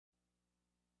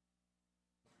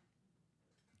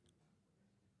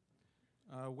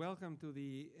Welcome to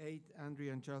the 8th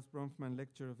Andrea and Charles Bronfman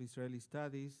Lecture of Israeli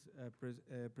Studies,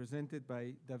 presented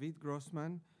by David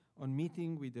Grossman on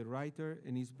meeting with the writer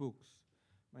and his books.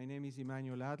 My name is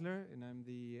Emmanuel Adler, and I'm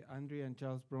the Andrea and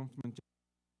Charles Bronfman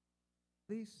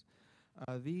Studies.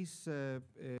 This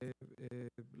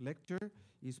lecture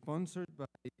is sponsored by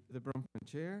the Bronfman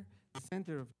Chair, the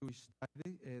Center of Jewish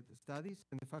Studies,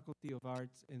 and the Faculty of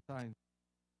Arts and Sciences.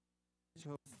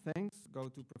 Thanks go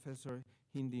to Professor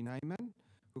Hindi Naiman,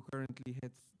 who currently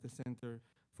heads the Center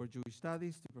for Jewish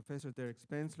Studies, to Professor Derek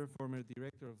Spencer, former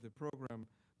director of the Program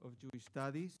of Jewish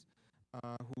Studies,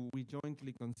 who we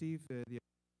jointly conceived the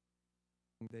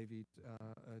David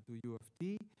to U of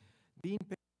T. Dean,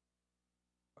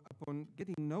 upon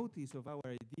getting notice of our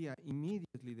idea,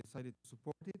 immediately decided to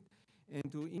support it,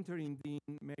 and to interim Dean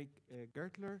Merrick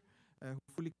Gertler, who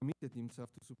fully committed himself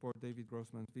to support David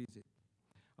Grossman's visit.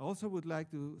 I also would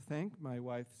like to thank my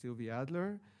wife, Sylvia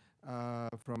Adler,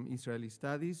 from Israeli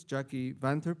Studies, Jackie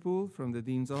Vanterpool from the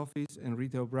Dean's Office, and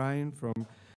Rita O'Brien from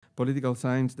Political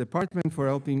Science Department for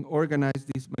helping organize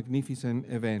this magnificent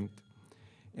event.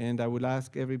 And I will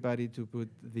ask everybody to put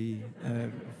the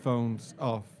phones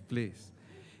off, please.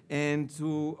 And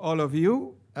to all of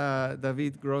you,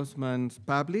 David Grossman's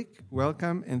public,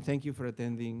 welcome and thank you for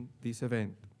attending this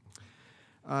event.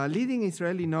 Leading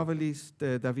Israeli novelist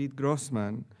David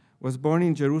Grossman was born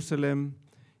in Jerusalem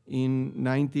in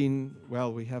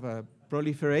we have a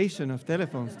proliferation of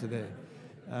telephones today.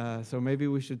 So maybe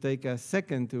we should take a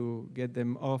second to get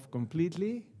them off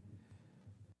completely.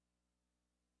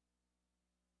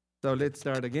 So let's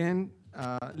start again.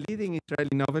 Leading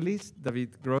Israeli novelist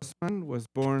David Grossman was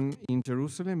born in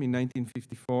Jerusalem in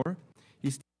 1954. He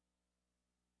studied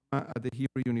at the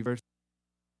Hebrew University.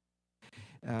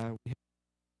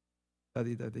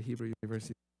 Studied at the Hebrew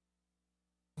University.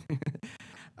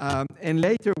 And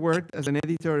later worked as an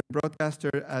editor and broadcaster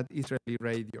at Israeli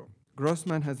radio.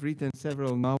 Grossman has written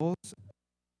several novels, a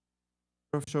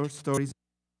number of short stories,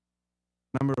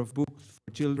 a number of books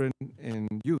for children and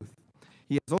youth.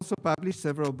 He has also published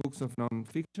several books of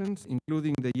non-fictions,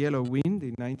 including The Yellow Wind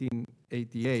in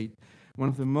 1988, one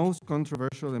of the most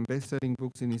controversial and best-selling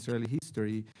books in Israeli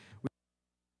history,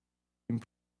 with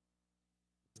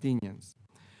Palestinians.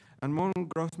 Among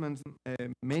Grossman's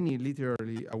many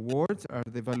literary awards are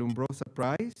the Vallumbrosa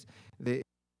Prize, the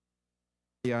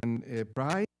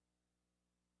Prize,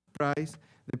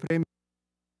 the Premio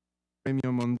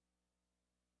Mondiale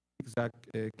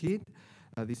Kid,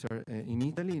 these are in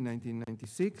Italy in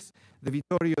 1996, the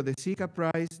Vittorio De Sica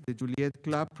Prize, the Juliet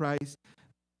Club Prize,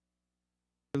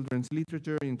 Children's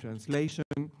Literature in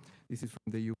Translation, this is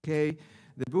from the UK,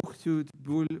 the Buchtut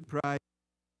Bull Prize,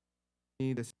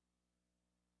 the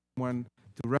one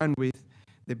to run with,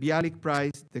 the Bialik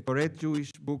Prize, the Koret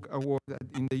Jewish Book Award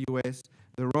in the US,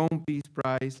 the Rome Peace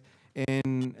Prize,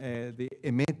 and the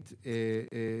Emet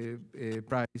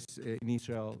Prize in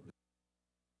Israel. He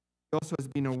also has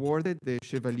been awarded the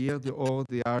Chevalier d'Or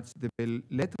des Arts de Belles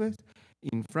Lettres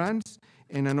in France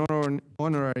and an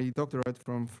honorary doctorate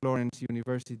from Florence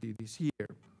University this year.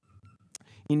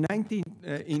 In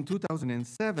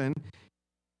 2007,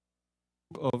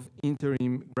 of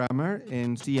Interim Grammar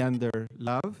and See Under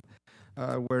Love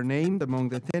were named among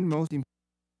the 10 most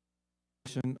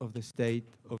important of the State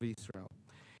of Israel.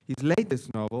 His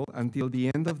latest novel, Until the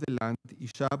End of the Land,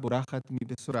 Isha Borachat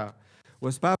Mibesora,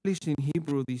 was published in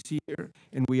Hebrew this year,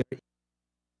 and we are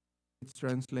its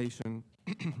translation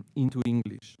into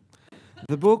English.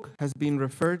 The book has been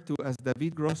referred to as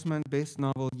David Grossman's best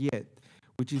novel yet,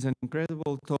 which is an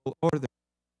incredible tall order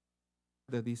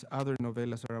that these other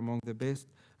novellas are among the best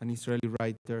an Israeli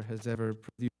writer has ever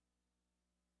produced,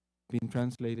 been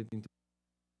translated into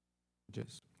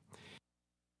languages.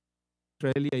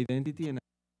 Israeli identity, and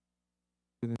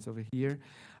students over here.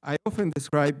 I often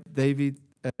describe David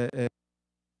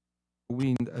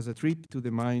Wind as a trip to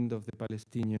the mind of the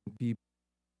Palestinian people.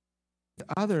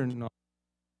 Other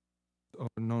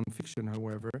non-fiction,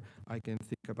 however, I can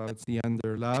think about See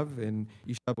Under Love and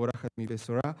Isha Borachat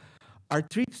Mibesora, are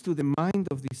trips to the mind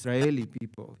of the Israeli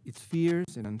people, its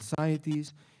fears and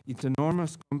anxieties, its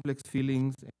enormous complex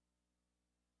feelings, and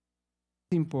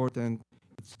important,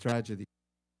 its tragedy.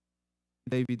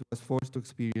 David was forced to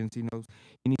experience in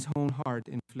his own heart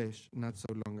and flesh not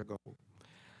so long ago.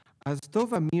 As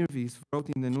Tova Mirvis wrote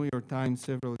in the New York Times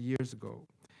several years ago,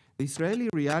 the Israeli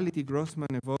reality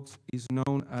Grossman evokes is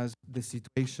known as the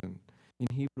situation, in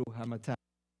Hebrew, hamatah.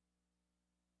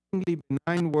 A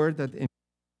benign word that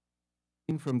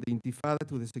from the Intifada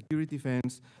to the security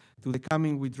fence to the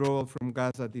coming withdrawal from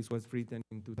Gaza, this was written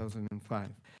in 2005.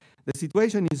 The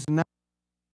situation is not,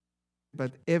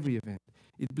 but every event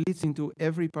It bleeds into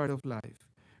every part of life.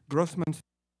 Grossman's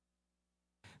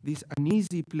this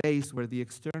uneasy place where the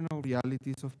external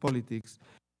realities of politics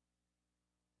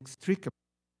inextricable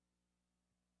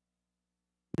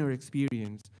inner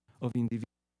experience of individuals.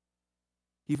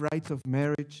 He writes of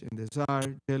marriage and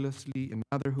desire, jealousy and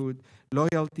motherhood,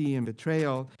 loyalty and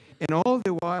betrayal, and all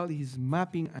the while he's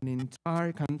mapping an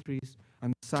entire countries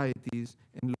and societies.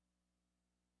 And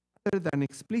rather than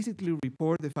explicitly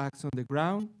report the facts on the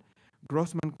ground,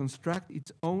 Grossman constructs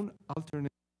its own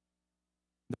alternate.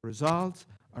 The results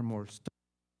are more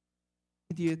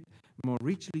immediate, more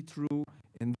richly true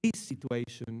in this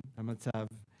situation, Amatsav,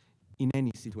 in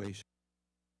any situation.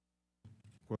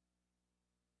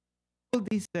 All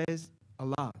this says a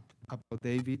lot about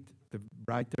David, the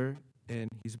writer, and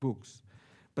his books.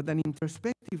 But an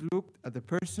introspective look at the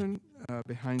person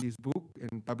behind his book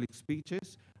and public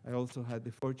speeches, I also had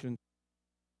the fortune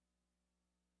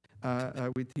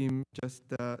with him just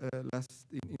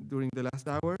during the last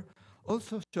hour,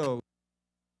 also shows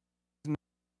not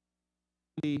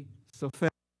only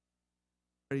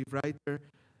a writer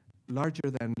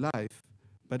larger than life,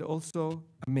 but also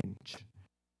a mensch.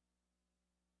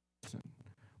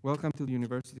 Welcome to the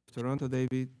University of Toronto,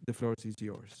 David. The floor is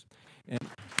yours. And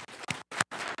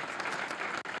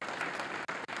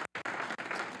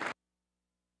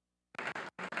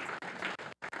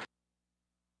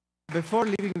before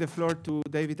leaving the floor to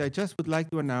David, I just would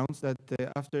like to announce that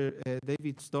after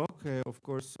David's talk, of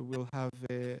course, we'll have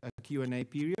a Q&A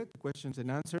period, questions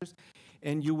and answers,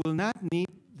 and you will not need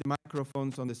the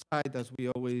microphones on the side as we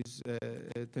always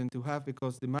tend to have,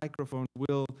 because the microphone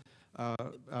will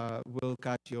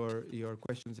catch your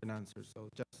questions and answers. So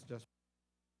just.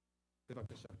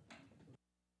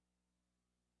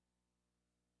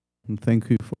 And thank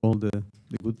you for all the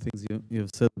good things you have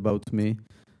said about me.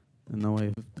 And now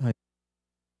I have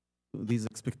these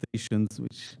expectations,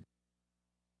 which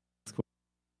is quite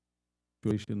a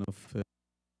situation of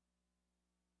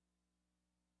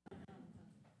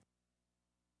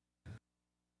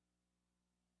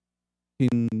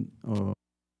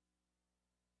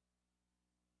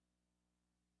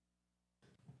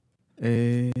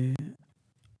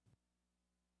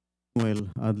well,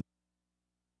 I'd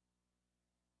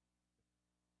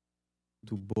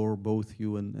to bore both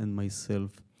you and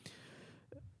myself.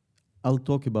 I'll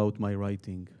talk about my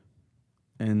writing,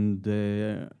 and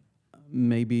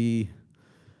maybe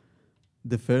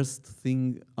the first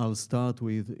thing I'll start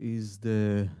with is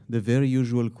the very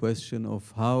usual question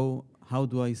of how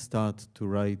do I start to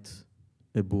write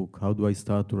a book? How do I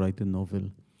start to write a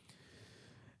novel?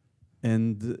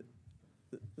 And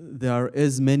there are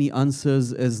as many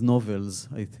answers as novels,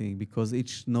 I think, because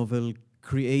each novel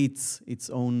creates its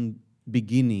own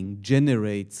beginning,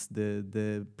 generates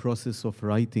the process of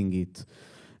writing it.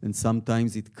 And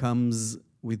sometimes it comes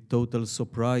with total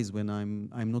surprise when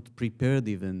I'm not prepared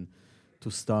even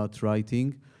to start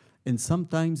writing. And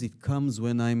sometimes it comes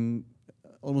when I'm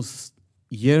almost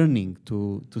yearning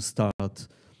to start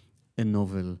a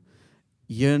novel.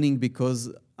 Yearning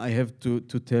because I have to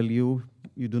tell you,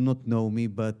 you do not know me,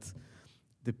 but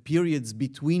the periods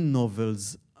between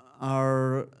novels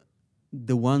are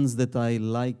the ones that I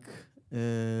like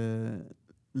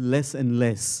less and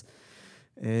less.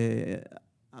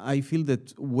 I feel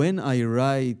that when I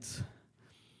write,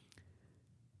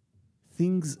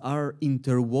 things are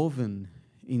interwoven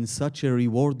in such a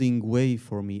rewarding way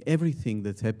for me. Everything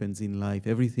that happens in life,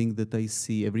 everything that I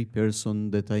see, every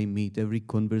person that I meet, every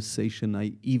conversation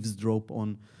I eavesdrop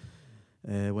on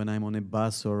when I'm on a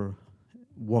bus or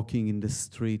walking in the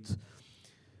street.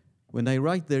 When I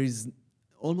write, there is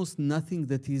almost nothing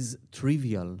that is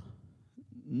trivial,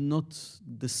 not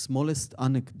the smallest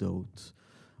anecdote.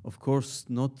 Of course,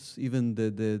 not even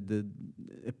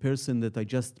a person that I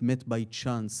just met by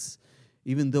chance,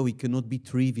 even though he cannot be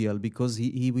trivial, because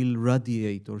he will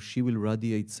radiate or she will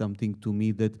radiate something to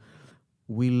me that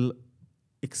will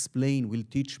explain, will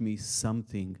teach me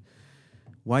something.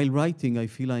 While writing, I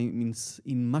feel I'm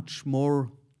in much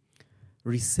more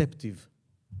receptive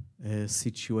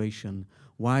situation.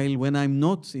 While when I'm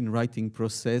not in writing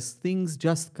process, things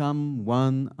just come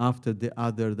one after the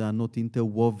other. They are not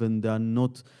interwoven. They are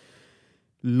not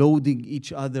loading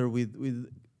each other with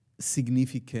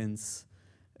significance.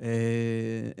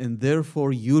 And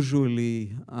therefore,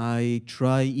 usually, I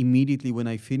try immediately when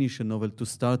I finish a novel to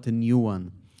start a new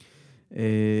one.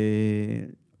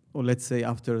 Or let's say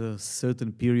after a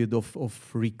certain period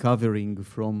of recovering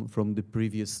from the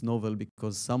previous novel,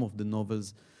 because some of the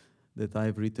novels that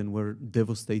I've written were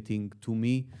devastating to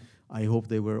me. I hope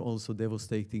they were also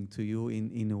devastating to you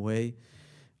in a way.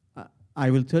 I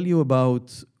will tell you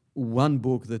about one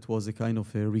book that was a kind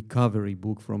of a recovery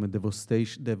book from a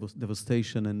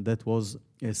devastation, and that was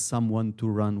Someone to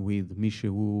Run With,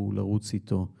 מישהו לרוץ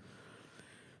איתו.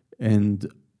 And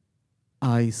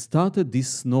I started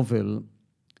this novel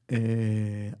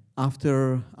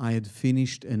after I had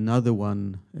finished another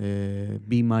one,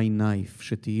 Be My Knife,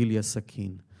 שתהיי לי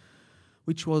הסכין,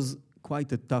 which was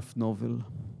quite a tough novel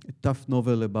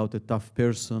about a tough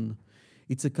person.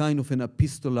 It's a kind of an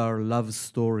epistolar love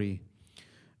story.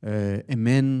 A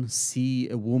man saw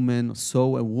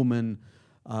a woman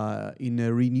in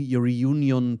a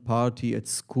reunion party at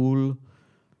school.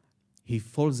 He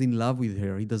falls in love with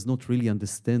her. He does not really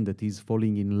understand that he's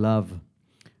falling in love,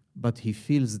 but he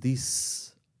feels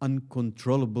this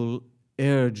uncontrollable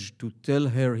urge to tell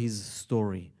her his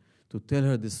story, to tell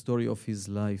her the story of his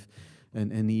life.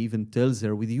 And he even tells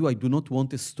her, with you, I do not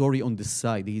want a story on the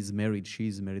side. He's married,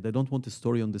 she's married. I don't want a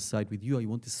story on the side. With you, I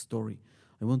want a story.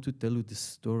 I want to tell you the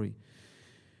story.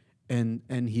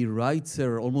 And he writes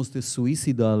her almost a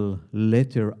suicidal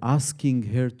letter asking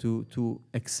her to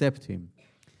accept him.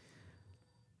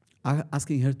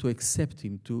 Asking her to accept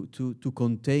him, to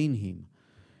contain him.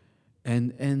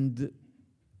 And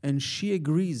she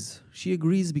agrees. She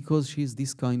agrees because she's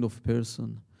this kind of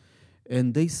person.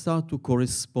 And they start to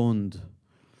correspond.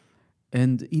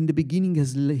 And in the beginning,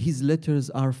 his letters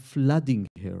are flooding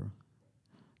her.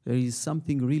 There is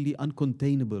something really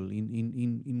uncontainable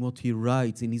in what he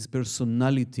writes, in his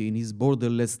personality, in his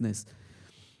borderlessness.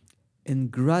 And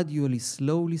gradually,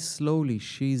 slowly,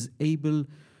 she is able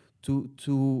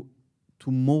to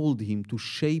mold him, to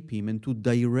shape him, and to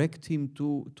direct him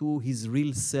to his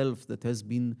real self that has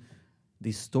been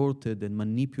distorted and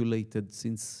manipulated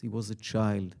since he was a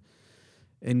child.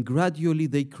 And gradually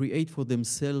they create for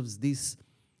themselves this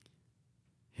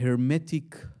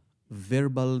hermetic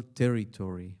verbal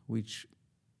territory, which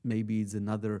maybe is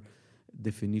another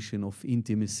definition of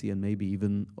intimacy and maybe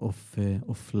even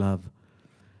of love.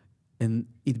 And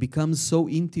it becomes so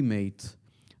intimate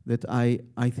that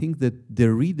I think that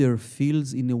the reader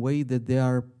feels in a way that they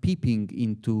are peeping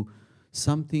into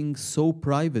something so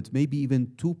private, maybe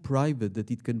even too private,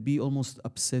 that it can be almost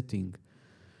upsetting.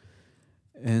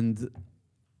 And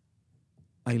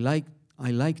I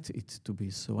liked it to be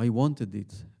so. I wanted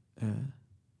it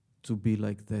to be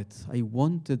like that. I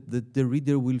wanted that the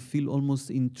reader will feel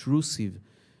almost intrusive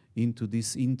into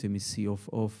this intimacy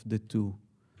of the two.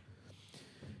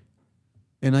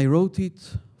 And I wrote it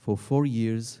for 4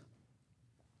 years.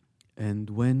 And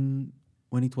when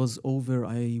it was over,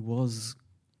 I was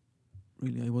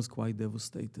quite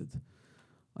devastated.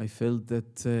 I felt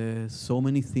that so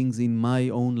many things in my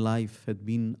own life had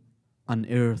been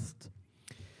unearthed.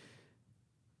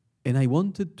 And I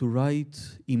wanted to write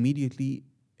immediately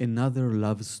another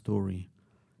love story.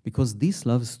 Because this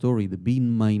love story, the Be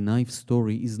My Knife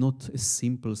story, is not a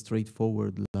simple,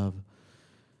 straightforward love.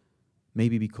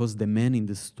 Maybe because the man in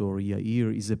the story,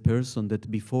 Yair, is a person that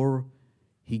before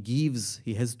he gives,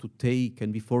 he has to take,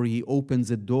 and before he opens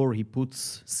a door, he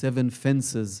puts 7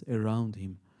 fences around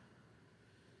him.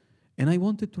 And I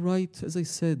wanted to write, as I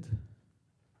said,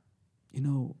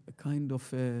 a kind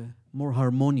of a more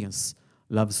harmonious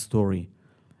love story.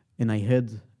 And I had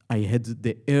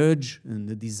the urge and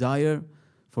the desire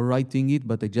for writing it,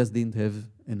 but I just didn't have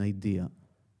an idea.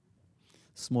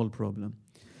 Small problem.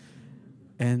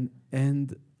 And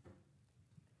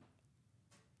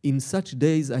in such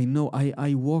days, I know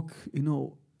I walk,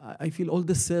 I feel all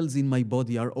the cells in my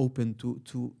body are open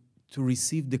to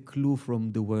receive the clue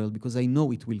from the world, because I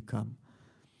know it will come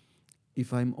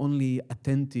if I'm only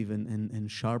attentive and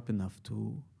sharp enough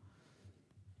to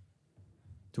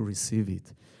receive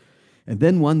it. And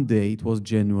then one day, it was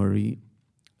January,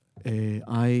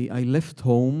 I left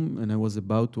home and I was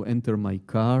about to enter my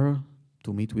car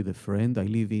to meet with a friend. I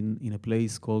live in a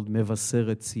place called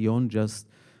Mevaseret Zion, just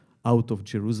out of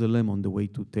Jerusalem on the way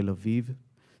to Tel Aviv,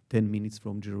 10 minutes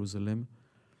from Jerusalem.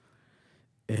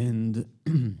 And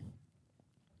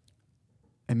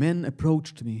a man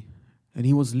approached me, and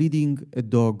he was leading a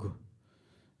dog.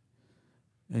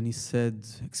 And he said,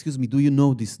 "Excuse me, do you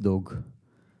know this dog?"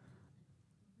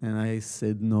 And I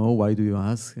said, "No, why do you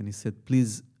ask?" And he said,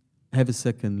 "Please have a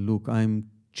second look.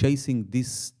 I'm chasing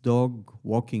this dog,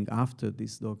 walking after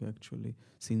this dog actually,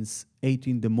 since 8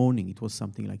 in the morning. It was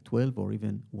something like 12 or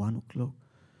even 1 o'clock.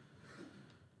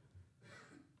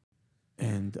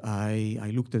 And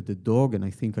I looked at the dog, and I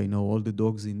think I know all the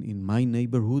dogs in my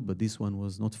neighborhood, but this one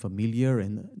was not familiar.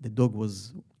 And the dog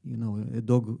was, a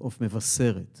dog of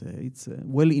Mevaseret. It's a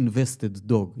well-invested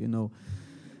dog,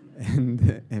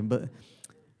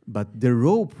 But the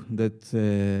rope that,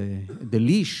 the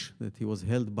leash that he was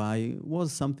held by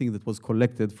was something that was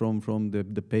collected from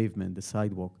the pavement, the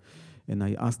sidewalk. And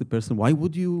I asked the person, why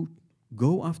would you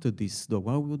go after this dog?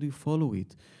 Why would you follow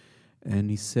it? And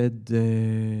he said,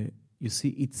 you see,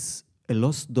 it's a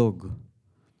lost dog,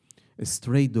 a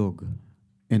stray dog.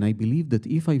 And I believe that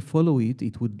if I follow it,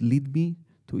 it would lead me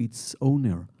to its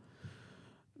owner.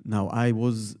 Now, I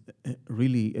was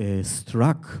really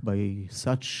struck by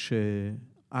such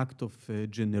act of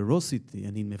generosity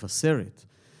and in Mevaseret,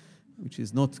 which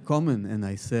is not common. And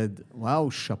I said, wow,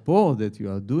 chapeau that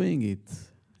you are doing it,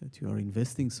 that you are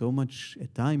investing so much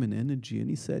time and energy. And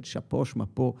he said, chapeau,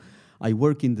 schmapo. I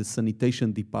work in the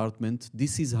sanitation department.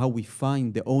 This is how we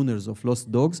find the owners of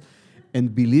lost dogs.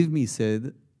 And believe me, he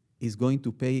said, he's going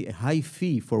to pay a high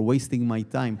fee for wasting my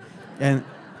time. And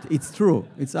it's true.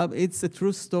 It's a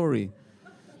true story.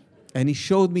 And he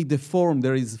showed me the form.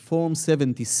 There is form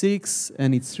 76,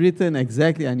 and it's written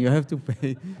exactly, and you have to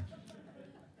pay.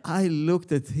 I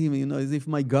looked at him, you know, as if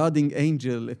my guardian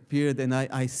angel appeared, and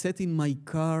I sat in my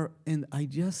car, and I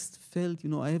just felt, you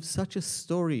know, I have such a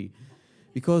story.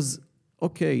 Because,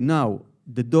 okay, now,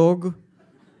 the dog,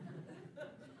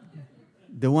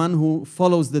 the one who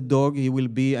follows the dog, he will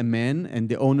be a man, and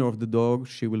the owner of the dog,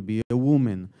 she will be a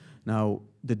woman. Now,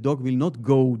 the dog will not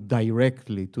go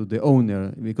directly to the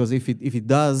owner, because if it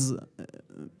does,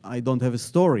 I don't have a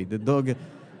story. The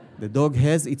dog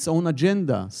has its own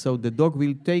agenda. So the dog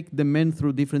will take the man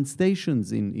through different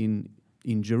stations in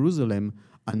Jerusalem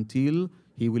until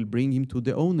he will bring him to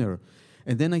the owner.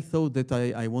 And then I thought that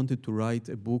I wanted to write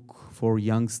a book for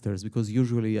youngsters, because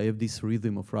usually I have this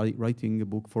rhythm of writing a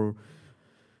book for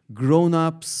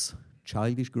grown-ups,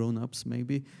 childish grown-ups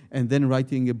maybe, and then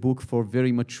writing a book for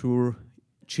very mature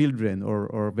children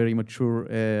or very mature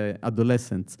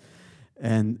adolescents.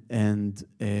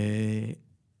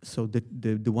 So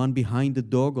the one behind the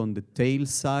dog on the tail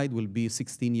side will be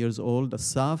 16 years old,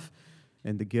 Asaf,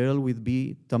 and the girl will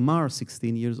be Tamar,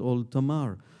 16 years old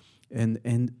Tamar.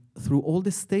 And through all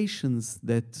the stations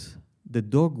that the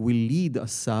dog will lead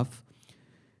Asaf,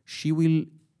 she will,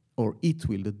 or it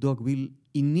will, the dog will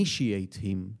initiate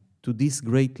him to this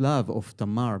great love of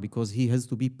Tamar, because he has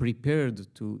to be prepared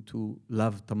to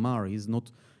love Tamar. He's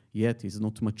not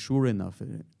mature enough.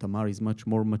 Tamar is much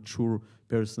more mature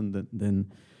person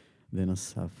than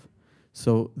Asaf.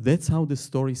 So that's how the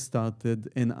story started,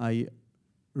 and I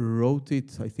wrote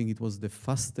it. I think it was the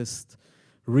fastest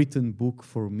written book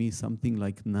for me, something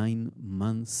like 9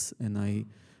 months, and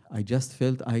I just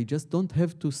felt I just don't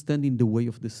have to stand in the way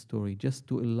of the story, just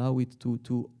to allow it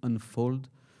to unfold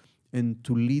and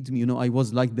to lead me. You know, I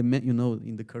was like the man, you know,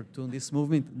 in the cartoon, this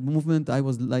movement, I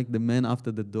was like the man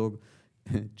after the dog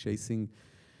chasing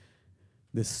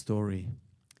the story.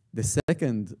 The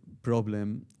second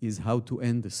problem is how to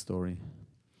end the story.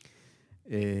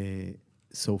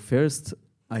 So first,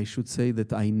 I should say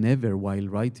that I never, while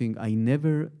writing, I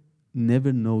never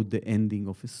know the ending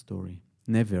of a story.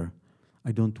 Never.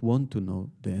 I don't want to know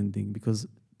the ending, because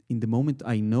in the moment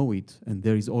I know it, and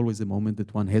there is always a moment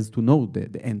that one has to know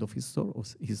the end of his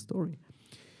story,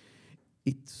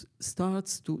 it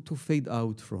starts to fade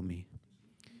out from me.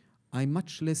 I'm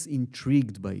much less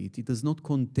intrigued by it. It does not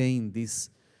contain these,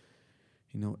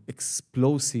 you know,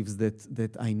 explosives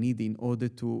that I need in order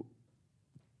to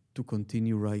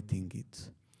continue writing it.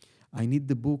 I need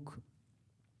the book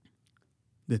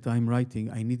that I'm writing,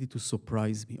 I need it to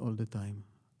surprise me all the time.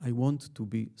 I want to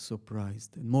be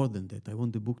surprised. And more than that, I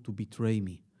want the book to betray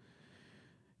me,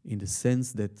 in the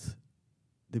sense that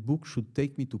the book should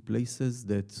take me to places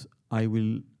that I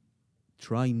will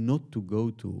try not to go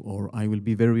to, or I will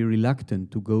be very reluctant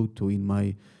to go to in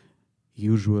my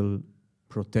usual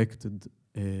protected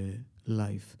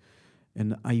life.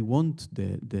 And I want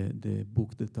the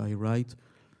book that I write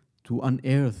to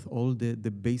unearth all the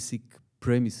basic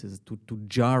premises, to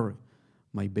jar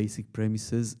my basic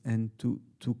premises, and to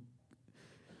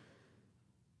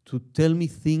tell me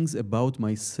things about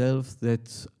myself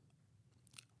that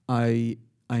I'm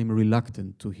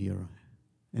reluctant to hear,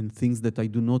 and things that I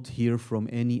do not hear from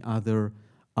any other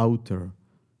outer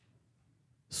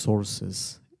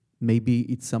sources. Maybe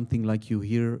it's something like you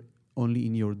hear only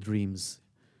in your dreams,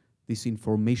 this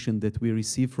information that we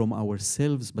receive from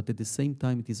ourselves, but at the same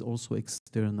time it is also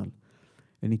external.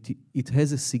 And it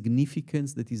has a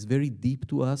significance that is very deep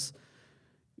to us.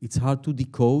 It's hard to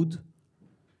decode.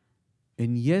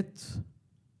 And yet,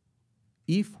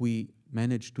 if we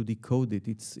manage to decode it,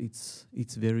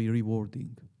 it's very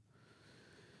rewarding.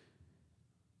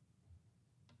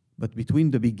 But between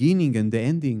the beginning and the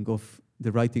ending of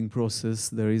the writing process,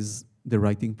 there is the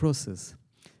writing process.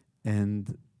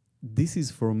 And this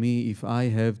is for me, if I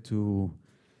have to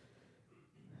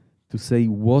say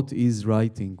what is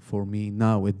writing for me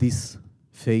now at this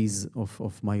phase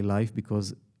of my life,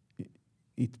 because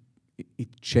it,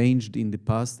 it changed in the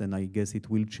past, and I guess it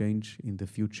will change in the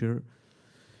future.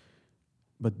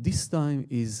 But this time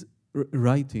is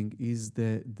writing is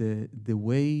the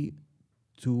way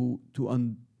to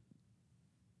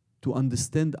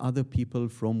understand other people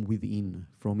from within,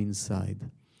 from inside.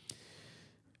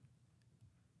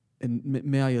 And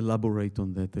may I elaborate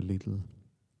on that a little?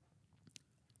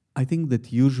 I think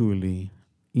that usually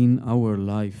in our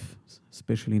life,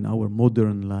 especially in our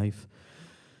modern life,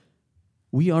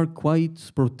 we are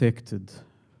quite protected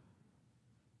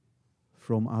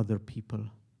from other people.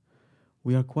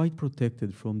 We are quite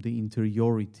protected from the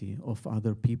interiority of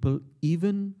other people,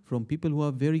 even from people who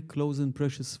are very close and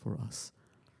precious for us.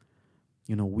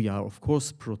 You know, we are, of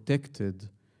course, protected.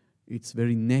 It's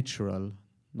very natural,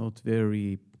 not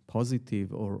very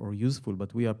positive or useful,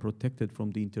 but we are protected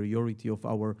from the interiority of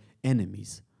our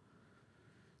enemies.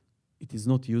 It is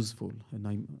not useful, and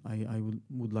I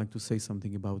would like to say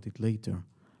something about it later.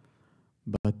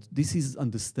 But this is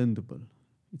understandable.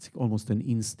 It's almost an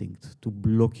instinct to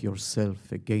block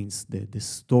yourself against the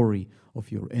story of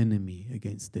your enemy,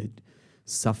 against the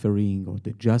suffering or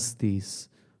the justice,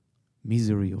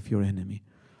 misery of your enemy.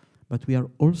 But we are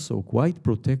also quite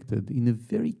protected in a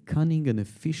very cunning and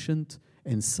efficient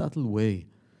and subtle way,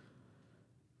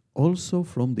 also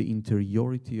from the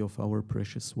interiority of our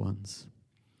precious ones.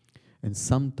 And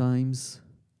sometimes,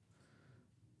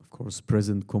 of course,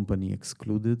 present company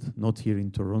excluded, not here in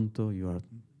Toronto, you are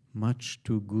much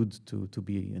too good to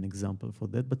be an example for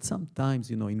that, but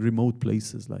sometimes, you know, in remote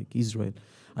places like Israel,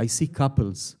 I see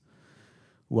couples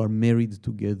who are married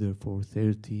together for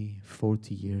 30,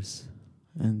 40 years,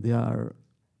 and they are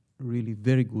really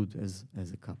very good as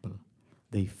a couple.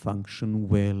 They function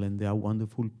well, and they are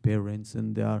wonderful parents,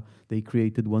 and they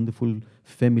created wonderful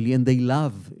family, and they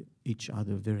love each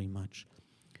other very much.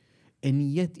 And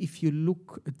yet, if you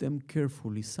look at them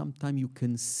carefully, sometimes you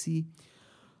can see,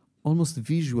 almost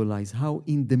visualize how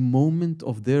in the moment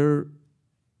of their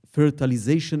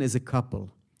fertilization as a couple,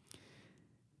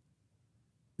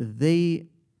 they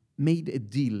made a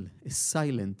deal, a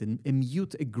silent and a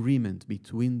mute agreement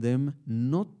between them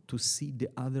not to see the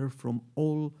other from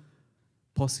all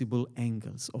possible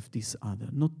angles of this other,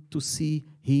 not to see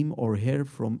him or her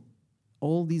from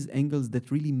all these angles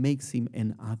that really makes him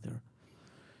an other.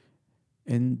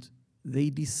 And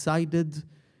they decided,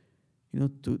 you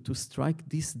know, to strike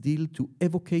this deal to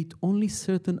evocate only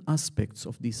certain aspects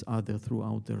of this other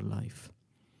throughout their life.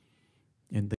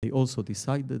 And they also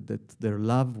decided that their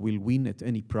love will win at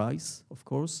any price, of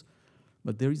course,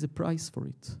 but there is a price for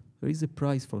it. There is a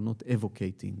price for not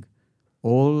evocating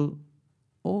all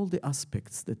the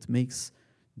aspects that makes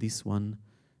this one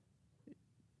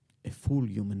a full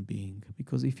human being.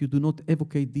 Because if you do not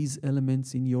evocate these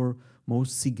elements in your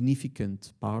most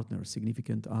significant partner,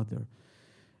 significant other,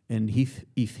 and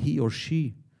if he or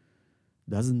she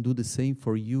doesn't do the same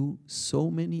for you, so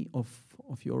many of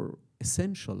your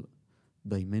essential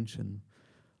dimension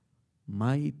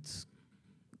might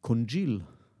congeal,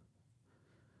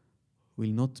 will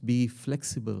not be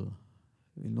flexible,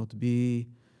 will not be,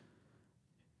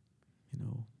 you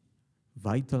know,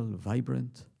 vital,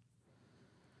 vibrant.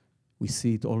 We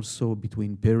see it also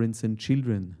between parents and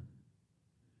children.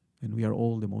 And we are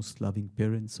all the most loving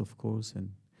parents, of course,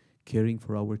 and caring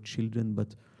for our children,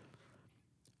 but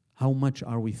how much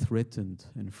are we threatened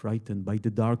and frightened by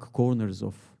the dark corners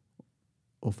of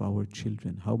our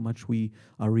children? How much we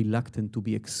are reluctant to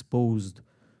be exposed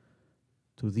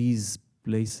to these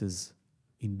places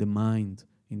in the mind,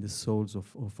 in the souls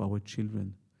of our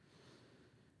children.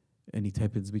 And it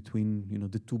happens between, you know,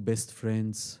 the two best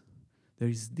friends. There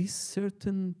is this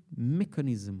certain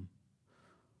mechanism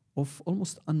of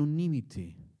almost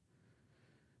anonymity.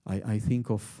 I think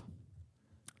of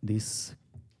this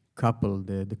couple,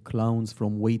 the clowns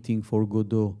from Waiting for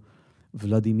Godot,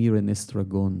 Vladimir and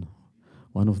Estragon.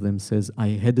 One of them says, I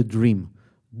had a dream.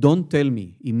 Don't tell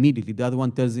me immediately. The other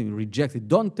one tells him, reject it.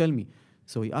 Don't tell me.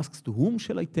 So he asks, to whom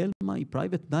shall I tell my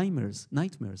private nightmares?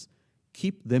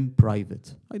 Keep them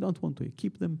private. I don't want to.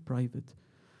 Keep them private.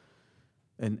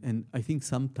 And I think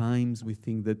sometimes we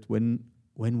think that when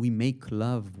we make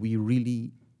love, we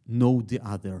really know the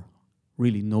other.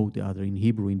 Really know the other. In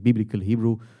Hebrew, in biblical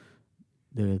Hebrew,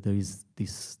 there is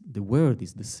this, the word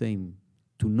is the same.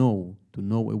 To know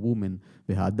a woman.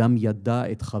 Adam yada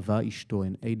et Chava ishto,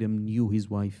 and Adam knew his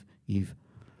wife Eve.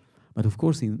 But of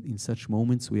course, in such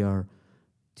moments, we are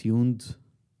tuned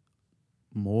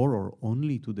more or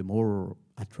only to the more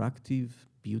attractive,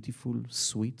 beautiful,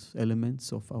 sweet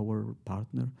elements of our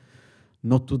partner,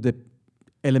 not to the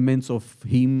elements of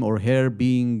him or her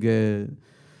being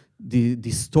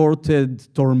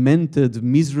distorted, tormented,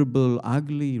 miserable,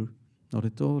 ugly, not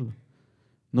at all.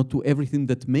 Not to everything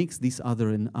that makes this other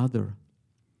an other.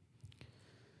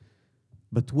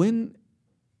 But when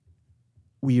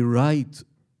we write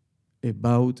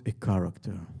about a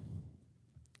character,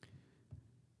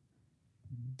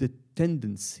 the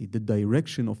tendency, the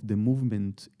direction of the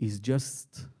movement is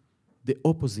just the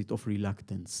opposite of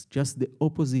reluctance, just the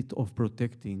opposite of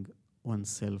protecting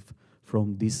oneself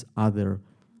from this other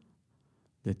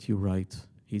that you write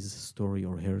his story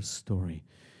or her story.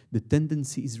 The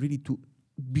tendency is really to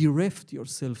bereft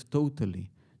yourself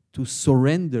totally, to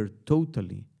surrender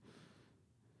totally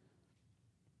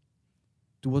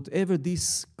to whatever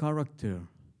this character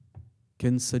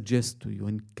can suggest to you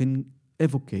and can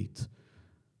evocate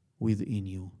within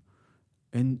you,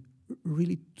 and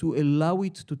really to allow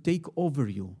it to take over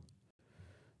you.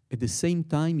 At the same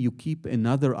time, you keep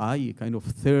another eye, a kind of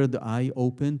third eye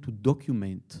open to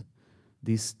document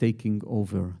this taking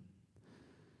over.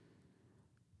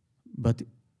 But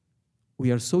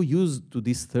we are so used to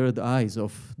these third eyes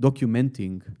of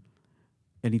documenting,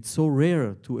 and it's so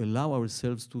rare to allow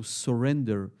ourselves to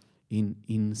surrender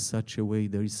in such a way.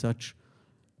 There is such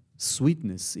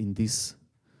sweetness in this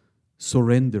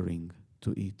surrendering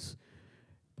to it.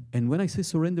 And when I say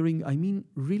surrendering, I mean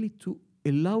really to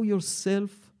allow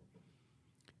yourself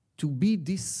to be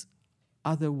this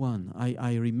other one.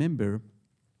 I remember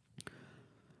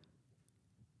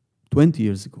 20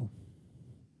 years ago,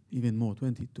 even more,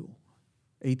 22,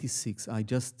 86, I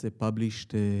just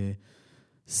published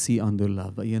See Under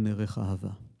Love, Ayin Erech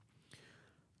Ahava.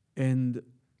 And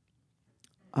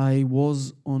I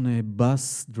was on a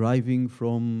bus driving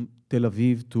from Tel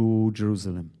Aviv to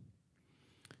Jerusalem.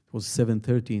 It was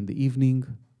 7:30 in the evening,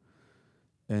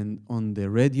 and on the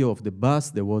radio of the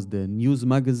bus there was the news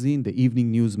magazine, the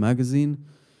evening news magazine,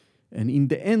 and in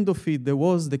the end of it there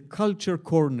was the culture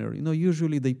corner. You know,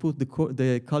 usually they put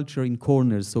the culture in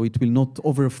corners so it will not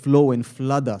overflow and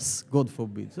flood us, God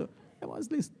forbid. So it was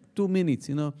at least 2 minutes,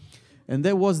 you know. And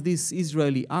there was this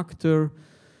Israeli actor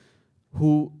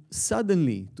who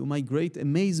suddenly, to my great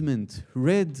amazement,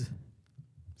 read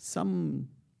some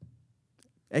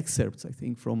excerpts, I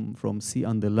think, from See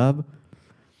Under Love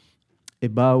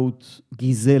about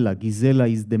Gisela. Gisela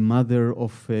is the mother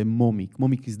of Momik.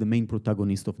 Momik is the main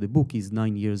protagonist of the book. He's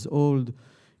 9 years old.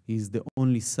 He's the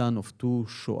only son of 2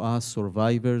 Shoah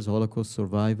survivors, Holocaust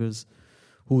survivors,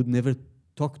 who would never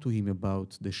talk to him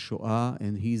about the Shoah,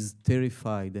 and he's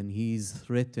terrified and he's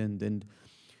threatened, and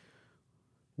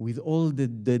with all the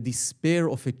despair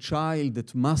of a child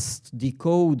that must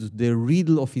decode the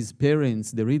riddle of his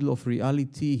parents, the riddle of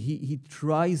reality, he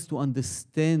tries to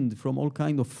understand from all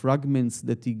kinds of fragments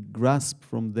that he grasps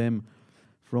from them,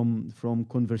 from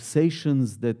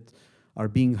conversations that are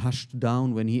being hushed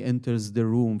down when he enters the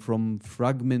room, from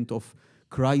fragment of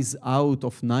cries out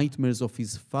of nightmares of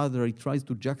his father. He tries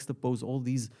to juxtapose all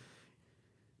these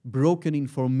broken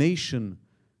information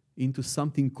into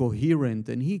something coherent,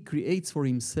 and he creates for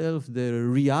himself the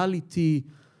reality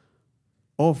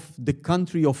of the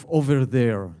country of over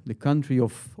there, the country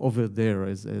of over there,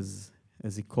 as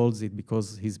he calls it,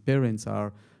 because his parents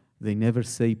are, they never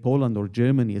say Poland or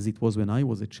Germany as it was when I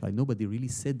was a child. Nobody really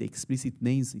said the explicit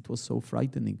names. It was so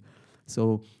frightening.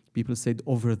 So people said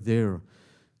over there,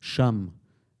 Sham.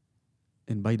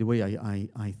 And by the way,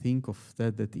 I think of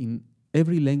that in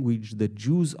every language that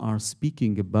Jews are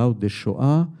speaking about the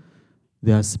Shoah,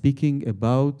 they are speaking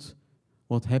about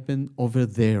what happened over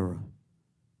there.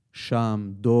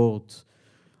 Sham, Dort.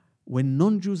 When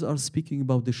non-Jews are speaking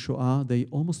about the Shoah, they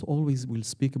almost always will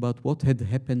speak about what had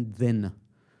happened then.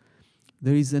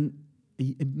 There is a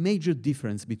major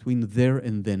difference between there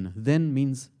and then. Then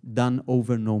means done,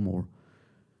 over, no more.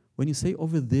 When you say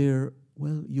over there,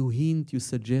 well, you hint, you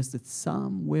suggest that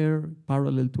somewhere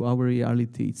parallel to our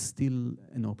reality, it's still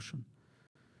an option.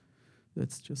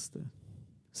 That's just a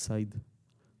side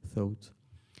thought.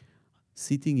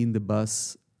 Sitting in the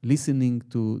bus, listening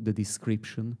to the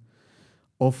description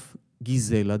of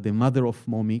Gisela, the mother of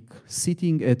Momik,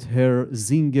 sitting at her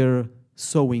Zinger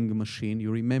sewing machine.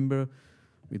 You remember,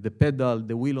 with the pedal,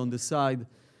 the wheel on the side.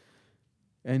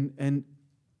 And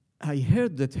I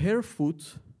heard that her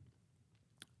foot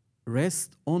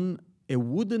rests on a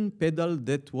wooden pedal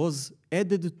that was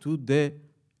added to the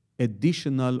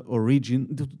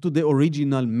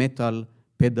original metal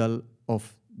pedal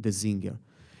of the Zinger.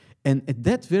 And at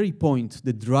that very point,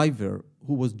 the driver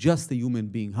who was just a human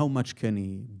being, how much can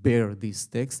he bear this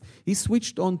text? He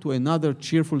switched on to another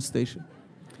cheerful station.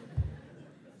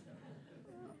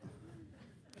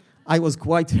 I was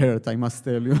quite hurt, I must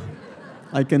tell you.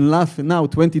 I can laugh now,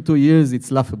 22 years,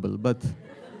 it's laughable, but...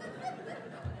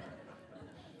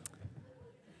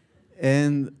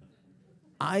 And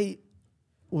I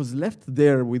was left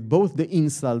there with both the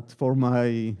insult for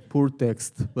my poor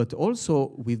text, but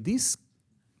also with this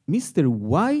mystery.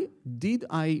 Why did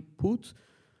I put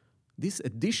this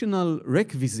additional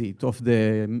requisite of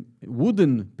the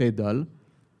wooden pedal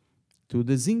to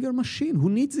the Zinger machine? Who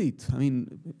needs it? I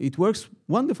mean, it works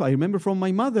wonderful. I remember from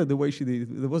my mother the way she did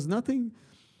it. There was nothing.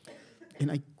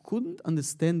 And I couldn't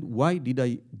understand why did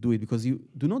I do it, because you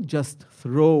do not just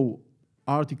throw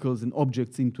articles and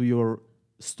objects into your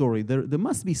story. There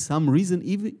must be some reason,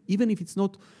 even if it's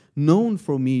not known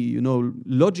for me, you know,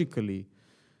 logically.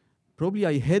 Probably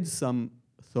I had some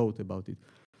thought about it.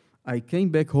 I came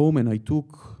back home and I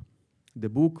took the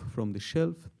book from the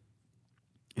shelf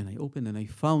and I opened and I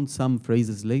found some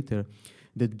phrases later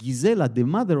that Gisela, the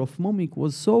mother of Momik,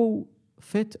 was so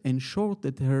fat and short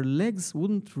that her legs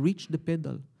wouldn't reach the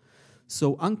pedal.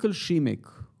 So Uncle Shimek,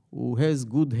 who has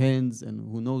good hands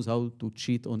and who knows how to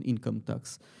cheat on income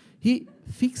tax, he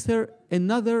fixed her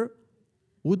another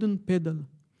wooden pedal.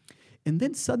 And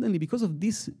then suddenly, because of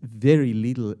this very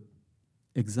little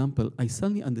example, I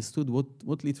suddenly understood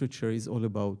what literature is all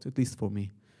about, at least for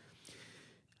me.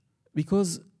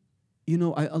 Because, you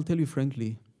know, I'll tell you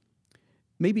frankly,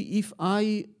 maybe if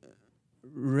I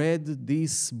read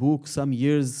this book some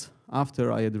years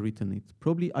after I had written it,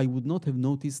 probably I would not have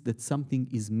noticed that something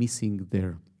is missing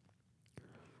there.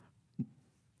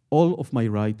 All of my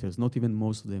writers, not even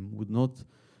most of them, would not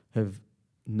have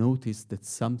noticed that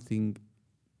something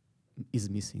is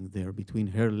missing there between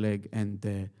her leg and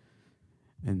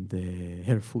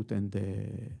her foot and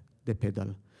the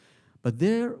pedal. But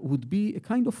there would be a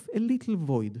kind of a little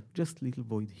void, just a little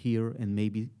void here and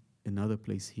maybe another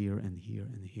place here and here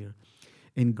and here.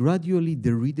 And gradually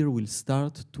the reader will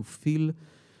start to feel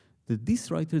that this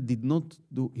writer did not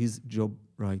do his job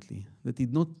rightly, that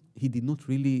he did not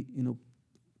really, you know,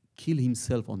 kill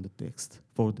himself on the text,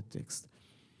 for the text.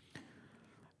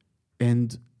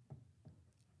 And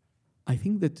I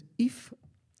think that if,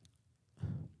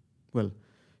 well,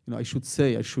 you know, I should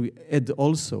add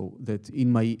also that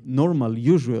in my normal,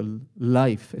 usual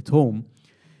life at home,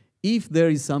 if there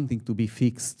is something to be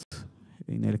fixed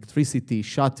in electricity,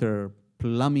 shutter,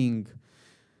 plumbing,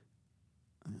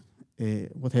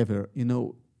 whatever, you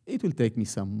know, it will take me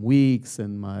some weeks,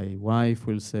 and my wife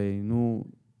will say, no,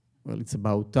 well, it's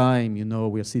about time, you know,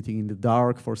 we are sitting in the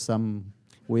dark for some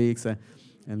weeks,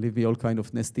 and leave me all kind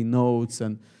of nasty notes.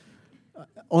 And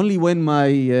only when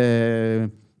my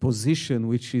position,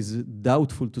 which is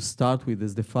doubtful to start with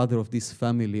as the father of this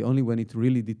family, only when it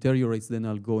really deteriorates, then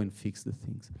I'll go and fix the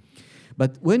things.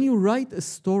 But when you write a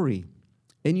story,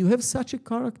 and you have such a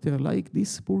character like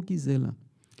this poor Gisela,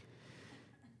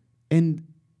 and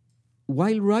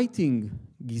while writing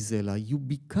Gisela, you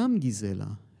become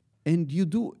Gisela, and you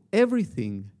do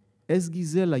everything as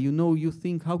Gisela. You know, you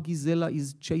think how Gisela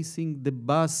is chasing the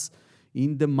bus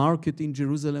in the market in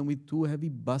Jerusalem with 2 heavy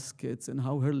baskets, and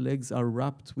how her legs are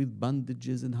wrapped with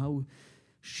bandages, and how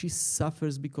she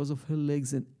suffers because of her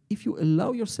legs. And if you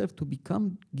allow yourself to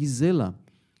become Gisela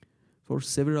for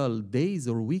several days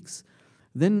or weeks,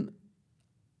 then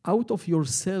out of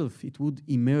yourself it would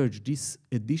emerge this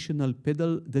additional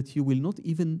pedal that you will not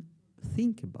even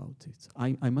think about it.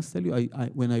 I must tell you,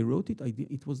 when I wrote it,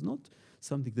 it was not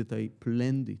something that I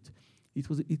planned it.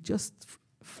 It just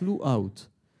flew out.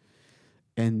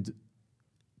 And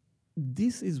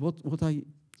this is what I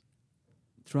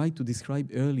tried to describe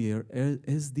earlier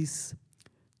as this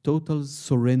total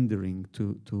surrendering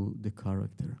to the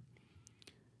character.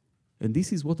 And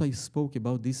this is what I spoke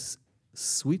about, this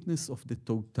sweetness of the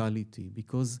totality,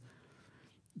 because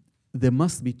there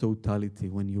must be totality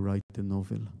when you write a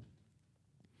novel.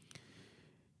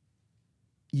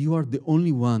 You are the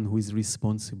only one who is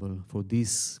responsible for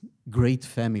this great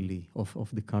family of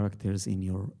the characters in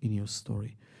your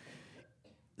story.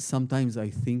 Sometimes I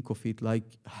think of it like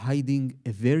hiding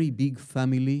a very big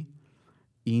family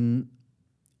in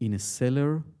a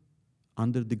cellar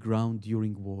under the ground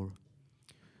during war.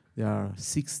 There are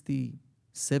 60,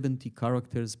 70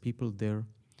 characters, people there.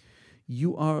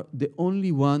 You are the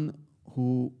only one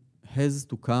who has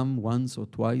to come once or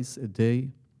twice a day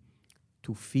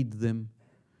to feed them,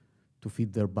 to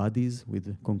feed their bodies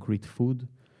with concrete food,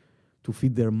 to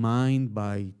feed their mind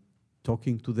by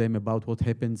talking to them about what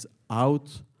happens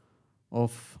out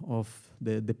of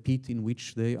the pit in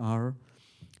which they are,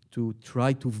 to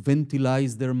try to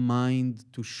ventilize their mind,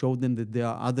 to show them that there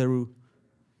are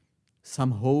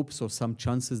some hopes or some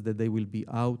chances that they will be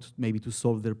out, maybe to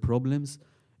solve their problems.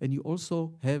 And you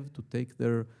also have to take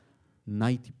their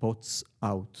nighty pots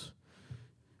out.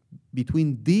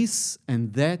 Between this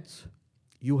and that,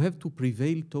 you have to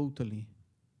prevail totally,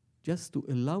 just to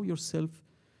allow yourself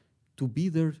to be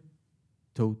there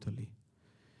totally.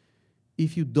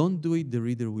 If you don't do it, the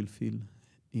reader will feel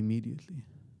immediately.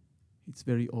 It's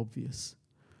very obvious.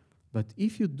 But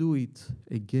if you do it,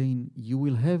 again, you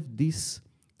will have this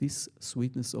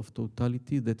sweetness of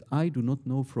totality that I do not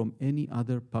know from any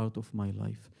other part of my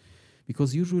life.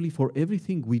 Because usually for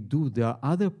everything we do, there are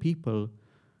other people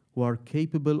who are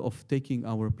capable of taking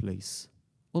our place.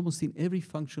 Almost in every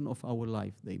function of our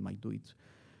life, they might do it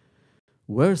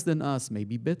worse than us,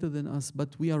 maybe better than us,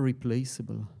 but we are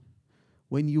replaceable.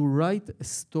 When you write a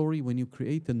story, when you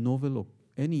create a novel or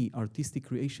any artistic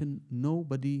creation,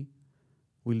 nobody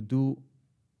will do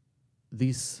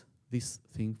this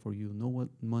thing for you. No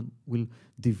one will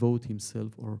devote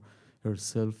himself or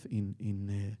herself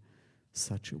in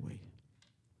such a way.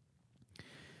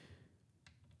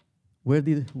 Where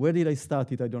did I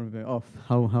start it? I don't remember.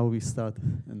 Oh, how we start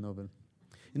a novel.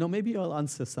 You know, maybe I'll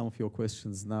answer some of your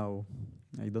questions now.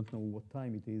 I don't know what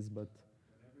time it is, but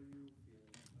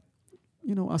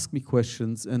you know, ask me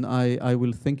questions, and I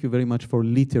will thank you very much for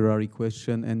literary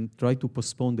question and try to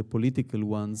postpone the political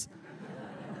ones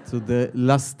to the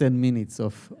last 10 minutes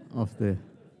of the...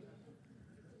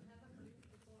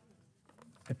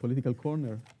 A political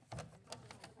corner?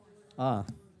 Ah,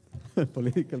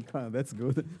 political corner, that's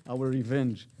good. Our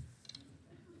revenge.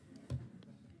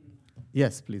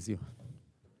 Yes, please, you.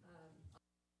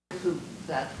 Who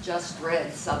that just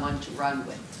read Someone to Run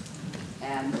With,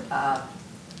 and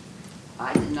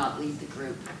I did not lead the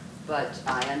group, but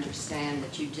I understand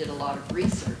that you did a lot of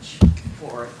research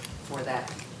for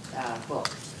that book.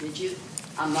 Did you,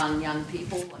 among young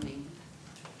people? I mean,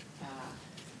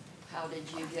 how did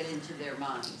you get into their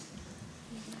minds?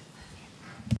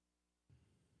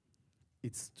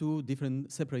 It's two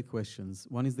different, separate questions.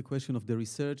 One is the question of the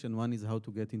research, and one is how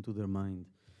to get into their mind.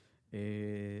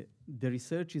 The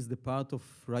research is the part of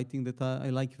writing that I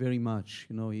like very much.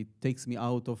 You know, it takes me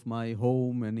out of my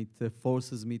home, and it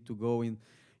forces me to go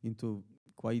into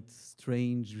quite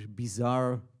strange,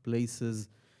 bizarre places.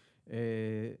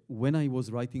 When I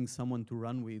was writing Someone to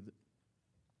Run With,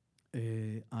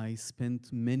 I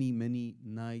spent many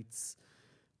nights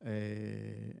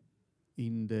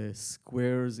in the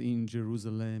squares in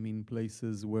Jerusalem, in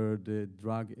places where the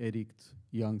drug addict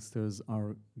youngsters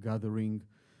are gathering.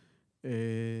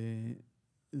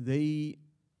 They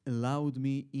allowed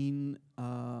me in.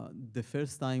 The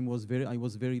first time I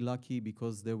was very lucky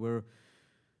because there were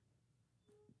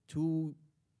two,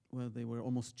 well, they were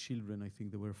almost children, I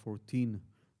think they were 14,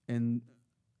 and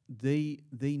they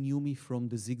knew me from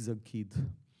the Zigzag Kid,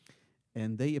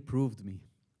 and they approved me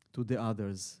to the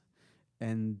others,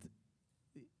 and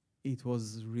it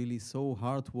was really so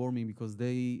heartwarming because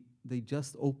they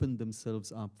just opened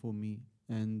themselves up for me.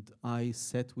 And I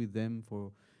sat with them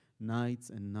for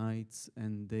nights and nights,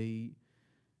 and they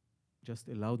just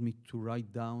allowed me to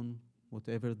write down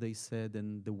whatever they said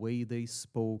and the way they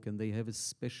spoke, and they have a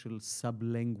special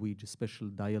sub-language, a special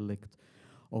dialect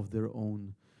of their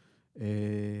own.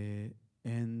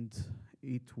 And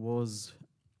it was,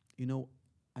 you know,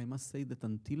 I must say that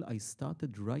until I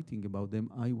started writing about them,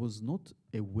 I was not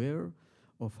aware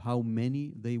of how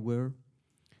many they were.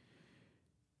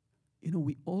 You know,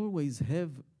 we always have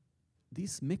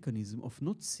this mechanism of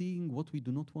not seeing what we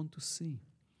do not want to see.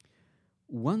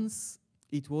 Once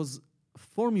it was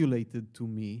formulated to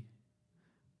me,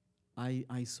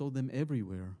 I saw them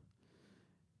everywhere,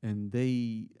 and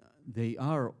they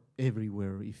are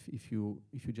everywhere if you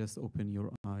just open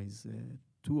your eyes.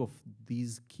 Two of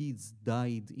these kids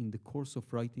died in the course of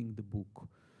writing the book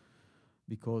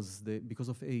because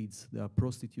of AIDS. They are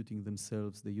prostituting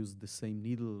themselves. They use the same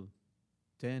needle.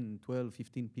 10, 12,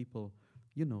 15 people,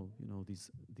 you know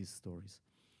these stories.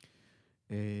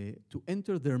 To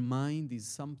enter their mind is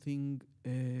something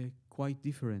quite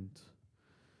different.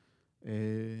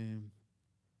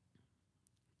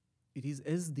 It is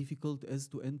as difficult as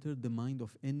to enter the mind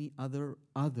of any other.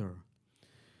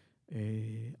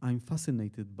 I'm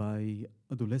fascinated by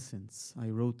adolescents.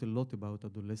 I wrote a lot about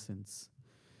adolescents.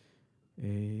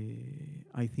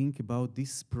 I think about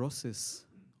this process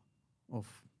of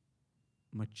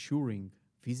maturing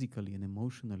physically and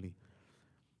emotionally.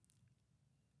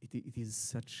 It is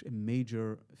such a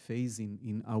major phase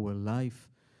in our life.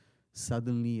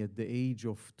 Suddenly, at the age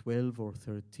of 12 or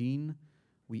 13,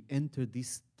 we enter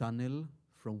this tunnel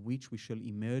from which we shall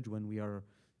emerge when we are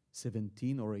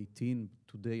 17 or 18.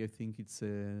 Today, I think it's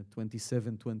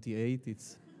 27, 28.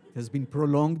 It has been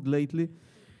prolonged lately.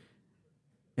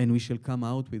 And we shall come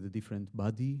out with a different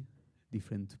body,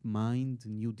 different mind,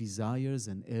 new desires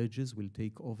and urges will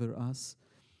take over us.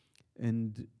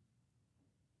 And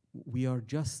we are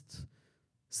just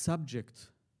subject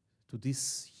to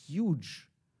this huge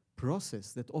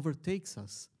process that overtakes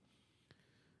us.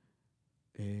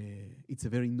 It's a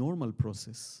very normal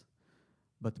process,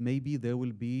 but maybe there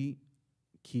will be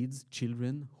kids,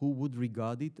 children, who would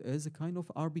regard it as a kind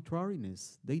of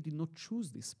arbitrariness. They did not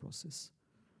choose this process.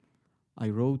 I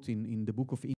wrote in the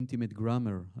book of Intimate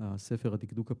Grammar, Sefer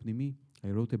HaDikduk HaPnimi, I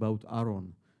wrote about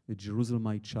Aaron, a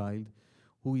Jerusalemite child,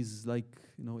 who is like,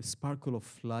 a sparkle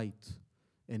of light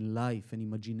and life and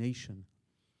imagination.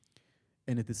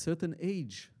 And at a certain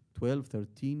age, 12,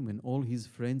 13, when all his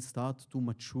friends start to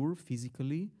mature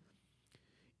physically,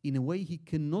 in a way he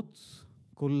cannot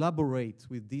collaborate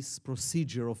with this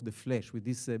procedure of the flesh, with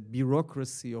this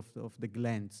bureaucracy of the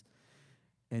glands.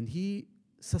 And he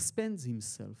suspends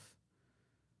himself.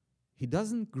 He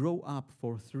doesn't grow up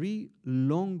for 3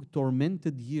 long,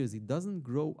 tormented years. He doesn't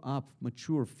grow up,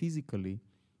 mature physically,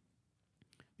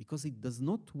 because he does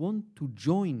not want to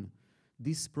join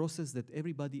this process that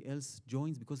everybody else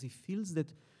joins, because he feels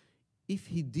that if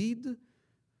he did,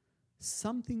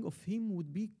 something of him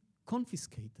would be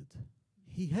confiscated.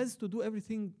 He has to do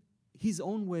everything his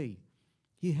own way.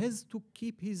 He has to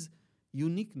keep his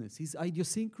uniqueness, his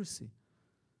idiosyncrasy.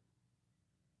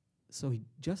 So he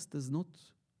just does not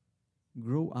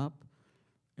grow up,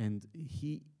 and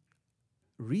he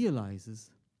realizes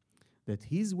that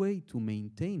his way to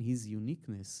maintain his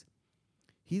uniqueness,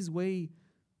 his way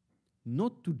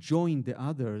not to join the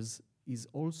others, is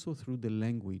also through the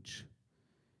language.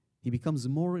 He becomes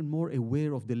more and more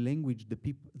aware of the language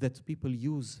that people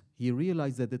use. He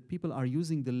realizes that people are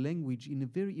using the language in a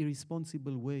very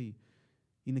irresponsible way,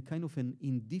 in a kind of an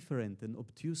indifferent and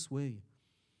obtuse way.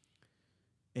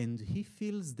 And he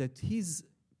feels that his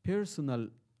personal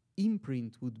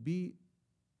imprint would be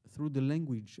through the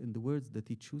language and the words that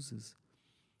he chooses.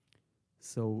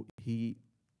 So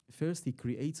first he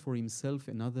creates for himself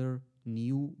another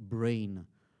new brain,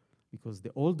 because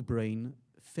the old brain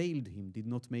failed him, did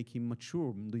not make him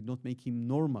mature, did not make him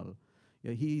normal.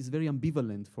 He is very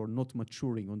ambivalent for not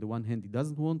maturing. On the one hand, he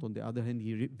doesn't want, on the other hand,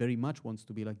 he very much wants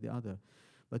to be like the other.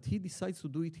 But he decides to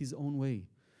do it his own way.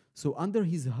 So under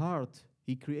his heart,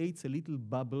 he creates a little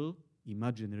bubble,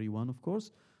 imaginary one, of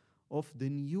course, of the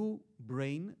new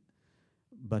brain.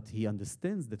 But he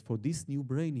understands that for this new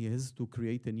brain, he has to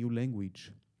create a new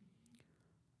language.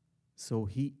 So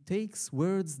he takes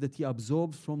words that he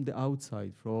absorbs from the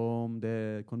outside, from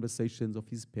the conversations of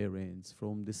his parents,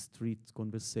 from the street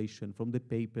conversation, from the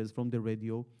papers, from the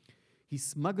radio. He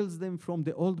smuggles them from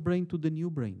the old brain to the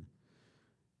new brain.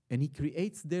 And he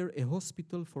creates there a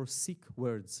hospital for sick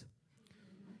words,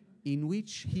 in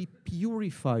which he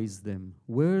purifies them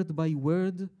word by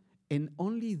word, and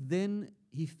only then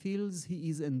he feels he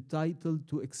is entitled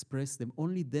to express them.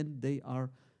 Only then they are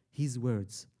his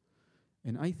words.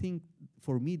 And I think,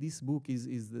 for me, this book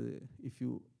is the, if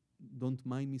you don't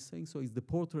mind me saying so, is the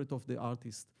portrait of the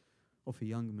artist, of a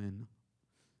young man,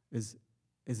 as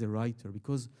a writer.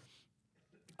 Because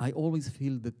I always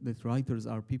feel that writers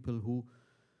are people who,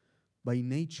 by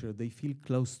nature, they feel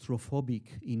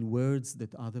claustrophobic in words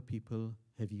that other people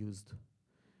have used.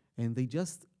 And they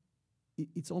just,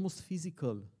 it's almost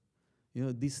physical.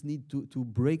 This need to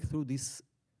break through this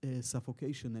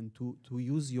suffocation and to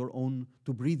use your own,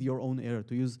 to breathe your own air,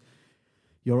 to use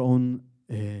your own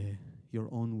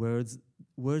words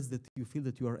that you feel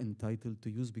that you are entitled to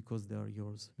use because they are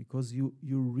yours, because you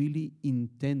really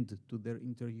intend to their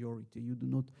interiority. You do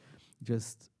not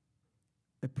just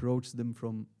approach them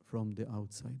from the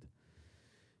outside.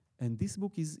 And this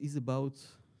book is about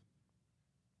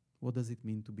what does it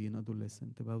mean to be an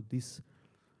adolescent, about this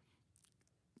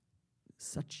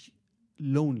such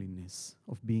loneliness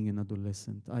of being an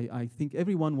adolescent. I think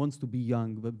everyone wants to be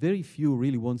young, but very few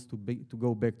really wants to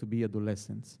go back to be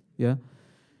adolescents. Yeah?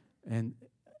 And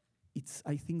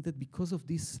I think that because of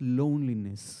this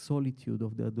loneliness, solitude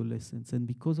of the adolescents, and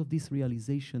because of this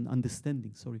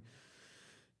understanding,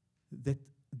 that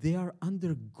they are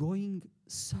undergoing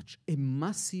such a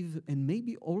massive and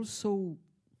maybe also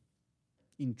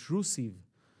intrusive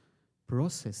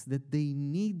process that they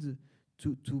need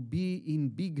to be in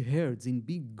big herds, in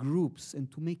big groups,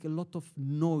 and to make a lot of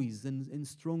noise and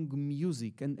strong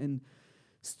music and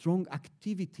strong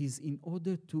activities in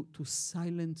order to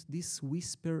silence this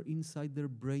whisper inside their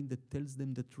brain that tells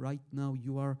them that right now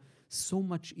you are so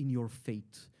much in your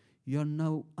fate. You are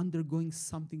now undergoing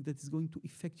something that is going to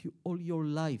affect you all your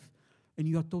life, and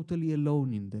you are totally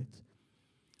alone in that.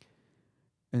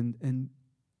 And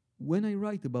when I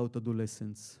write about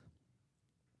adolescence,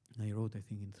 I wrote, I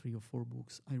think, in 3 or 4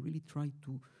 books, I really try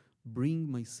to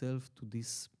bring myself to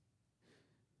this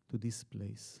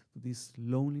place, to this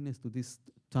loneliness, to this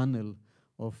tunnel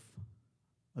of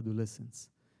adolescence.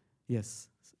 Yes,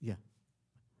 yeah.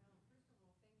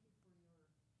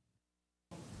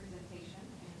 Presentation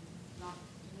and not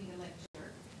doing a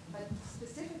lecture, but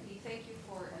specifically thank you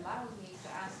for allowing me to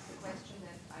ask the question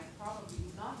that I probably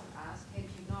would not have asked had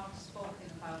you not spoken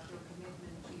about your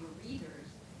commitment to your readers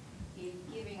in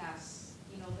giving us,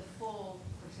 the full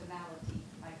personality,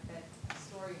 like that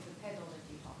story of the pedal that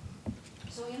you talked.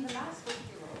 So in the last book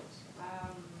you wrote,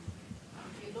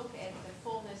 if you look at the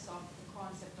fullness of the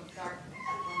concept of darkness,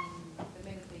 from the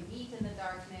minute they meet in the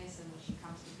darkness and when she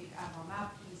comes to pick Avram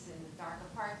up, he's in the dark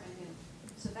apartment, and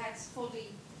so that's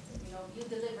fully, you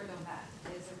delivered on that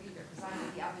as a reader, because I'm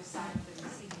on the other side of the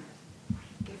receiver.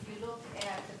 If you look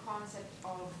at the concept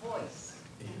of voice,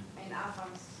 and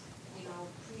Avram's,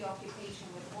 preoccupation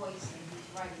with voice, and he's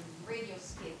writing radio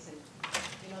skits and,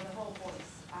 the whole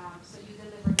voice. So you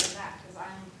delivered on that, because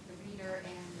I'm the reader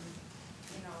and,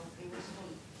 it was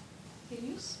fully. Can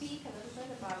you speak a little bit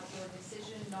about your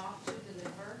decision not to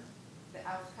deliver the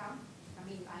outcome? I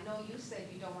mean, I know you said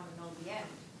you don't want to know the end,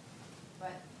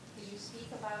 but can you speak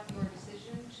about your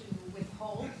decision to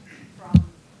withhold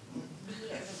from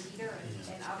me as a reader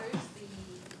and others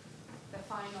the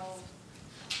final?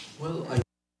 Well,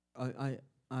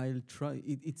 I'll try.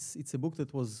 It's a book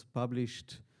that was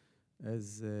published,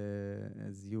 as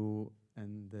you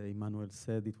and Emmanuel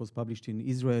said, it was published in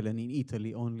Israel and in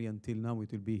Italy only until now.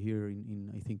 It will be here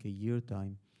in I think, a year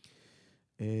time.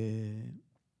 And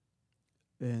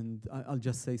I'll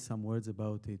just say some words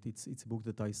about it. It's a book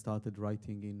that I started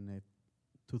writing in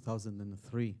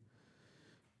 2003,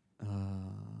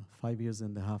 5 years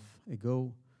and a half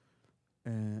ago.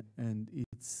 And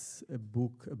it's a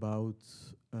book about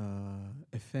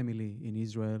a family in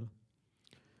Israel,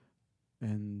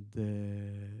 and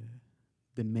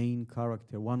the main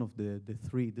character, one of the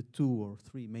 2 or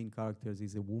 3 main characters,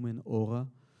 is a woman, Ora,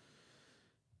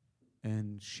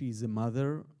 and she's a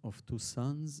mother of 2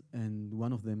 sons, and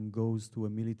one of them goes to a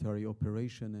military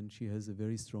operation, and she has a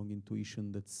very strong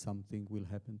intuition that something will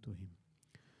happen to him,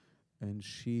 and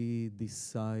she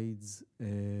decides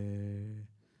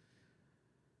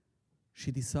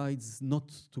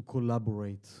not to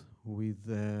collaborate with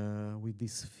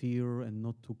this fear, and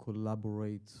not to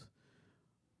collaborate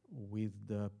with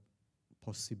the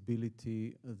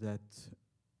possibility that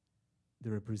the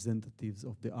representatives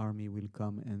of the army will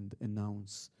come and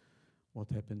announce what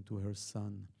happened to her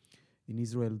son. In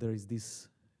Israel, there is this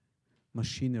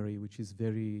machinery which is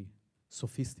very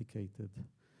sophisticated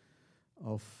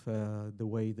of the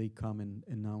way they come and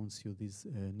announce you this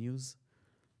news.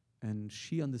 And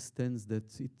she understands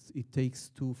that it takes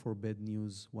 2 for bad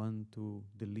news, 1 to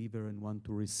deliver and 1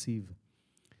 to receive.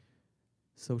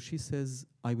 So she says,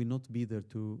 I will not be there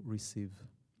to receive.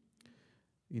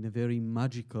 In a very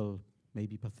magical,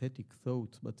 maybe pathetic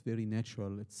thought, but very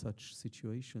natural at such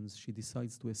situations, she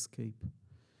decides to escape.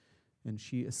 And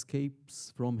she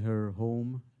escapes from her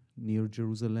home near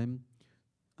Jerusalem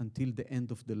until the end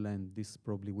of the land. This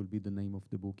probably will be the name of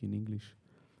the book in English,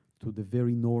 to the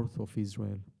very north of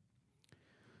Israel.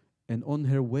 And on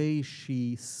her way,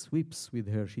 she sweeps with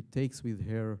her, she takes with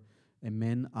her a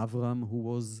man, Avram, who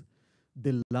was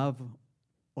the love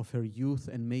of her youth,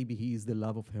 and maybe he is the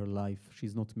love of her life.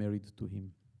 She's not married to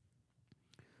him.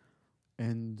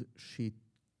 And she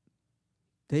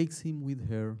takes him with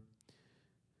her,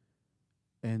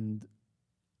 and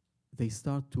they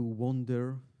start to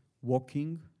wander,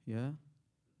 walking,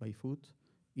 by foot,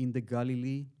 in the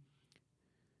Galilee,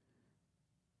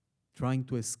 trying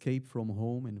to escape from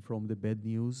home and from the bad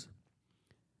news.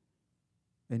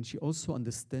 And she also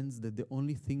understands that the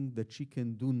only thing that she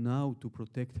can do now to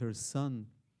protect her son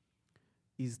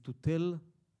is to tell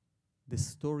the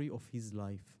story of his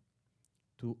life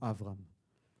to Avram,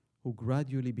 who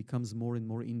gradually becomes more and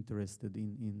more interested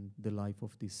in the life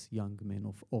of this young man,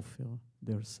 of Ofer,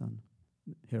 her son,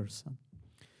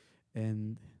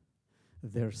 and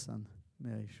their son,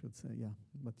 I should say,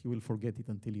 but you will forget it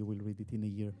until you will read it in a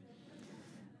year.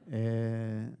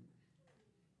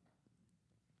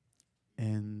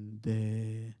 And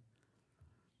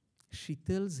she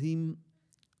tells him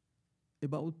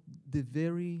about the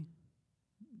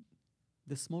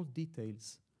small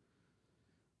details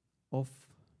of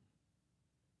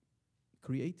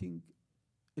creating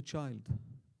a child.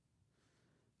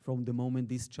 From the moment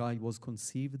this child was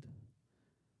conceived,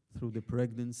 through the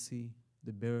pregnancy,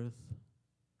 the birth,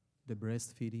 the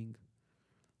breastfeeding,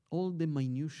 all the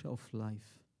minutiae of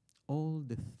life, all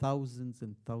the thousands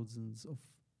and thousands of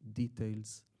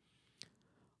details,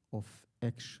 of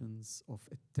actions, of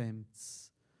attempts,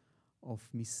 of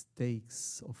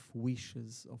mistakes, of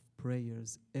wishes, of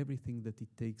prayers, everything that it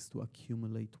takes to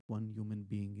accumulate one human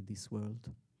being in this world.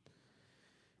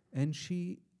 And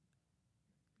she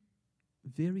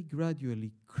very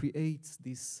gradually creates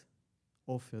this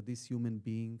offer, this human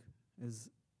being, as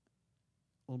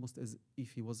almost as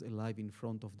if he was alive in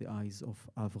front of the eyes of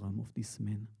Avram, of this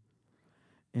man.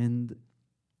 And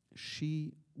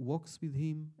she walks with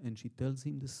him and she tells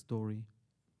him the story.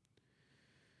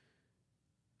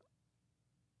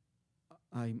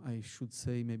 I should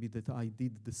say maybe that I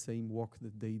did the same walk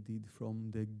that they did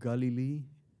from the Galilee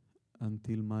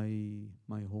until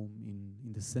my home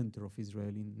in the center of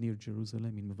Israel, near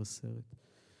Jerusalem, in Mevaseret,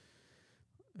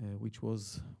 which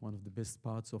was one of the best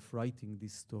parts of writing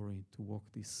this story, to walk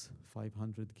these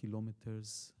 500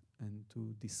 kilometers and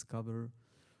to discover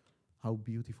how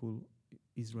beautiful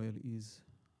Israel is,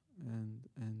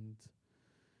 and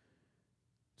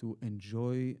to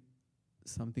enjoy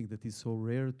something that is so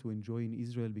rare to enjoy in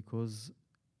Israel, because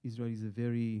Israel is a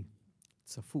very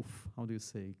tzafuf, how do you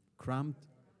say, cramped,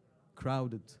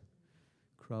 crowded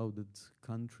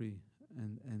country,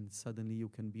 and suddenly you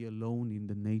can be alone in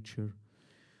the nature,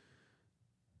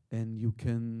 and you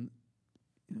can,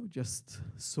 just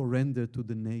surrender to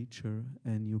the nature,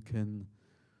 and you can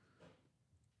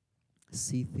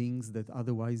see things that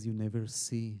otherwise you never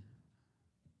see,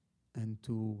 and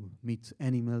to meet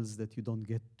animals that you don't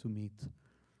get to meet.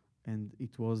 And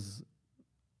it was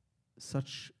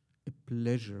such a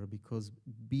pleasure, because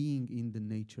being in the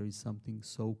nature is something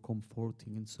so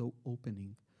comforting and so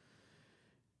opening.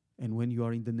 And when you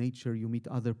are in the nature, you meet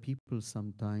other people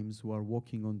sometimes who are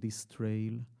walking on this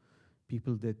trail,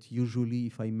 people that usually,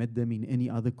 if I met them in any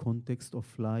other context of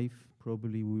life,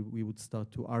 probably we would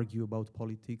start to argue about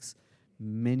politics.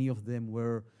 Many of them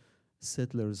were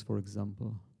settlers, for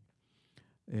example,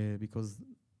 because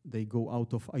they go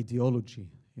out of ideology.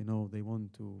 They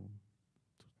want to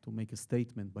make a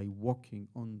statement by walking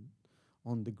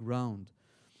on the ground.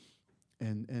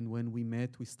 And when we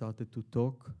met, we started to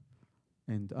talk.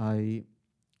 And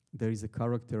there is a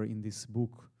character in this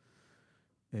book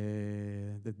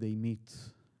that they meet.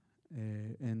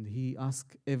 And he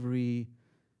asks every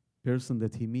person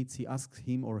that he meets, he asks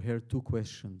him or her 2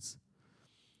 questions.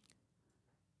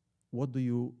 What do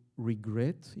you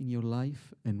regret in your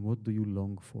life, and what do you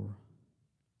long for?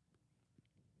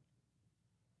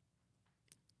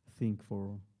 Think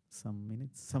for some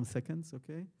minutes, some seconds,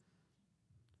 okay?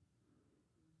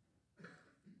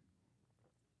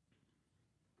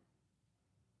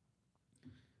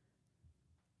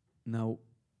 Now,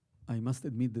 I must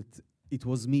admit that it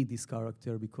was me, this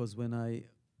character, because when I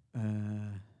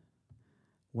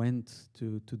went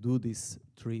to do this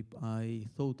trip, I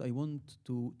thought I want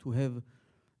to have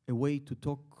a way to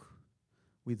talk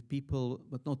with people,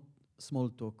 but not small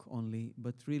talk only,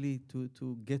 but really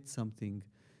to get something.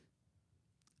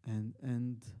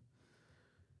 And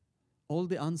all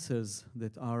the answers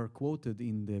that are quoted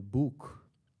in the book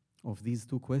of these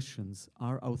 2 questions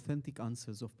are authentic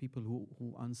answers of people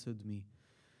who answered me.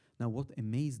 Now, what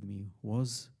amazed me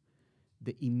was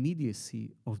the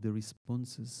immediacy of the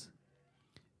responses,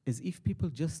 as if people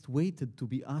just waited to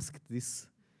be asked this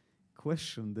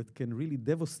question that can really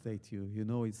devastate you.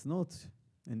 It's not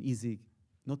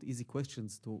easy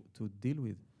questions to deal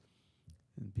with.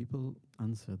 And people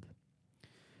answered.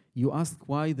 You ask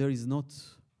why there is not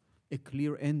a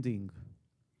clear ending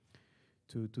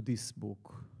to this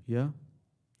book, yeah?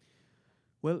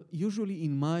 Well, usually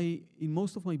in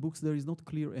most of my books there is not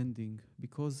clear ending,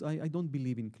 because I don't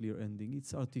believe in clear ending.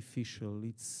 It's artificial.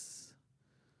 It's,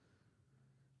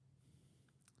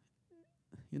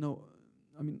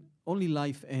 only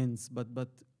life ends, but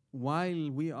while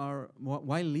we are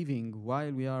living,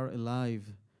 while we are alive,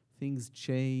 things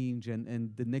change,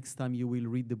 and the next time you will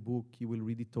read the book, you will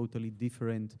read it totally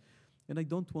different. And I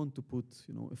don't want to put,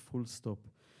 a full stop.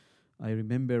 I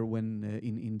remember when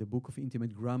in the book of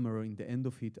Intimate Grammar, in the end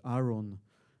of it, Aaron,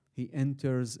 he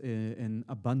enters an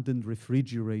abandoned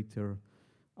refrigerator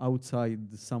outside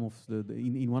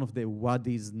in one of the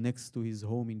wadis next to his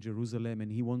home in Jerusalem,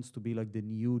 and he wants to be like the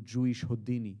new Jewish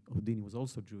Houdini. Houdini was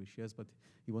also Jewish, yes, but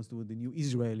he wants to be the new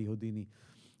Israeli Houdini.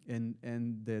 And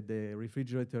the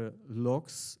refrigerator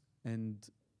locks, and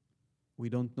we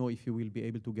don't know if you will be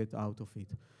able to get out of it.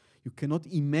 You cannot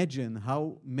imagine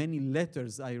how many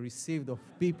letters I received of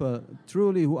people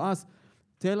truly who asked,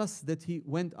 tell us that he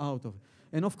went out of.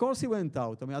 And of course he went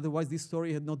out. I mean, otherwise this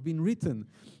story had not been written.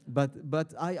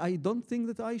 But I don't think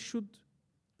that I should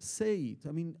say it.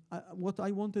 I mean, what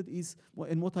I wanted is,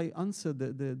 and what I answered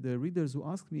the readers who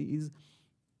asked me is,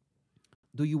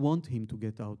 do you want him to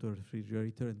get out of the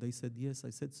refrigerator? And they said yes.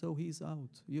 I said, so he's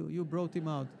out. You brought him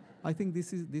out. I think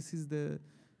this is the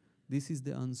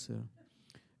answer.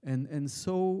 And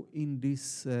so in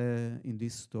this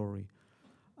story,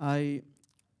 I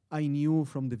knew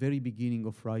from the very beginning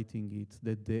of writing it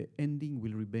that the ending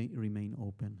will remain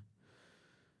open.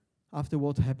 After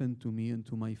what happened to me and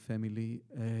to my family,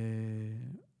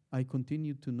 I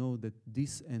continued to know that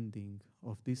this ending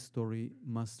of this story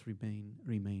must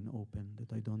remain open,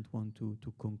 that I don't want to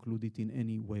conclude it in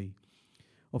any way.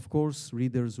 Of course,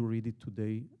 readers who read it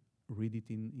today read it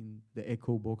in the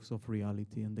echo box of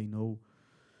reality, and they know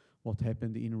what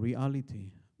happened in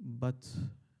reality. But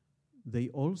they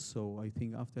also, I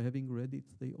think, after having read it,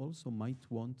 they also might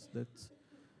want that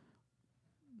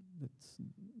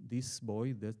this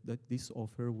boy, that this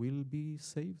author will be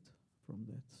saved from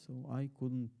that. So I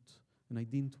couldn't, and I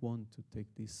didn't want to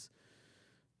take this,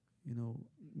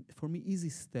 for me, easy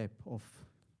step of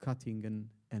cutting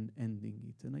and ending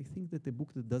it. And I think that a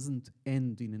book that doesn't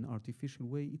end in an artificial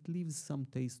way, it leaves some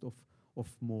taste of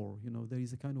more. There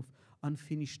is a kind of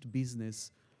unfinished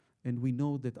business, and we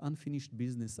know that unfinished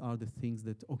business are the things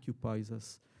that occupies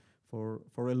us for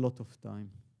a lot of time.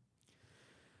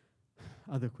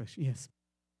 Other question? Yes.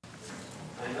 I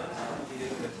noticed in the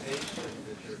invitation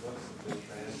that your books have been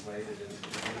translated into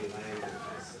many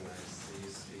languages, and I see you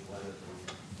speak one of them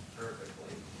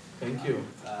perfectly. Thank you.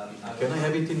 Can I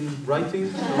have it in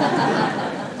writing? So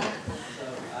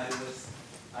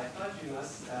I thought you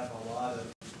must have a lot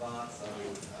of thoughts on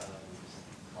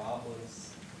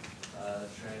problems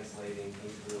translating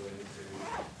Hebrew into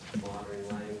modern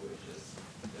languages.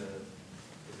 Could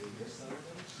we hear some of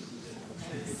them?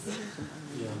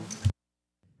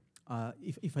 Yeah.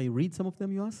 If I read some of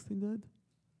them, you asked in that?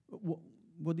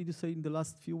 What did you say in the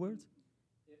last few words?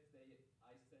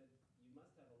 I said you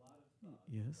must have a lot of thoughts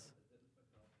Yes. about the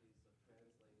difficulties of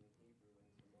translating Hebrew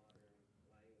into modern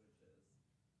languages.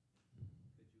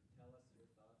 Could you tell us your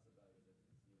thoughts about it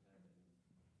if you had any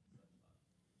such thoughts?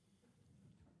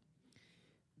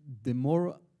 The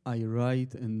more I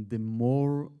write and the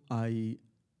more I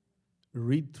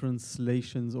read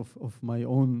translations of my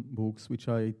own books, which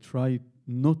I try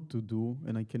not to do,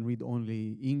 and I can read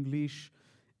only English,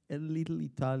 a little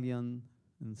Italian,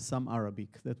 and some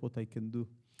Arabic. That's what I can do.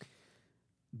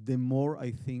 The more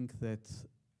I think that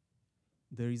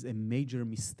there is a major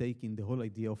mistake in the whole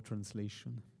idea of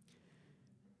translation.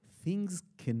 Things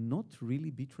cannot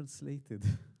really be translated.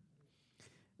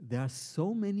 There are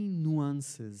so many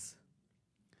nuances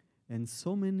and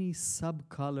so many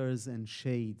subcolors and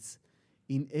shades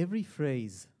in every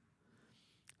phrase.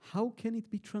 How can it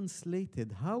be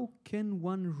translated? How can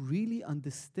one really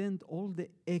understand all the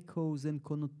echoes and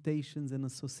connotations and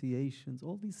associations,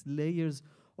 all these layers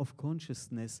of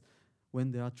consciousness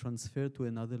when they are transferred to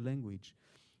another language?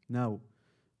 Now,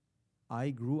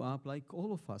 I grew up like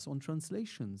all of us on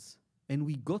translations, and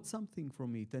we got something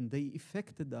from it, and they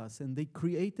affected us, and they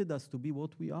created us to be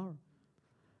what we are.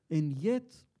 And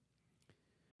yet,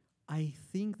 I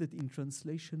think that in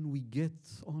translation we get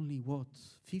only,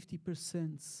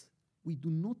 50%? We do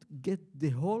not get the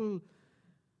whole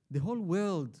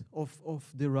world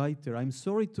of the writer. I'm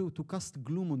sorry to cast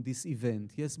gloom on this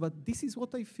event, yes, but this is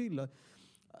what I feel.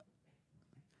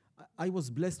 I was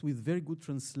blessed with very good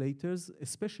translators,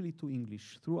 especially to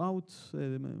English, throughout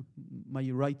my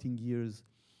writing years.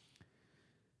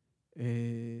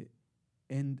 And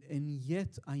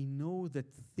yet I know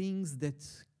that things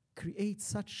that create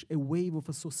such a wave of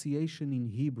association in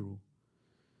Hebrew,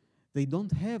 they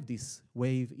don't have this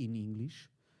wave in English.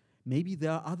 Maybe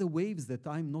there are other waves that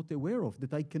I'm not aware of,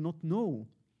 that I cannot know.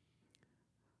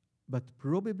 But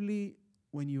probably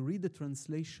when you read the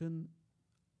translation,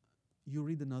 you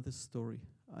read another story.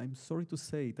 I'm sorry to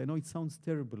say it. I know it sounds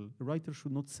terrible. A writer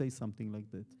should not say something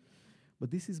like that. But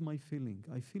this is my feeling.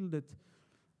 I feel that,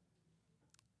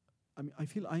 I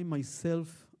feel I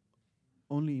myself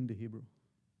only in the Hebrew.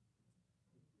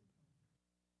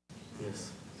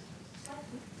 Yes. What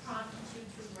prompted you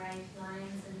to write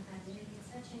Lions and Honey? It's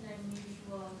such an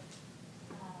unusual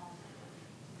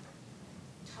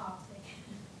topic.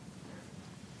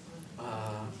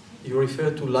 You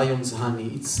refer to Lion's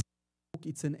Honey.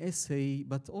 It's an essay,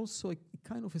 but also a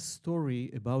kind of a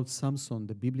story about Samson,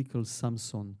 the biblical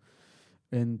Samson.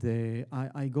 And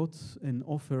I got an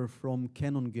offer from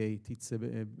Canongate. It's a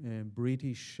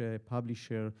British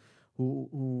publisher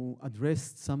who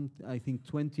addressed some, I think,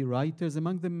 20 writers,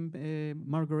 among them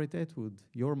Margaret Atwood,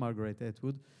 your Margaret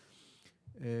Atwood,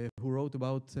 who wrote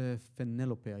about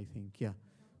Penelope, I think, yeah.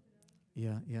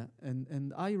 Yeah.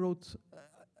 And I wrote,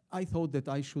 I thought that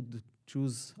I should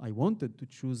choose, I wanted to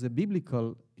choose a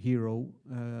biblical hero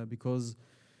because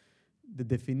the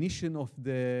definition of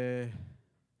the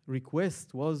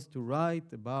request was to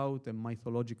write about a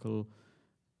mythological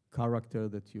character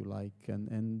that you like.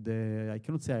 And I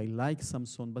cannot say I like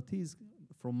Samson, but he's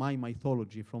from my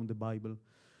mythology, from the Bible.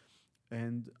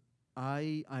 And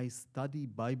I study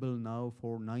Bible now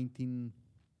for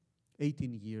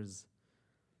 18 years.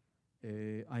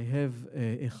 I have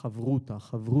a chavruta.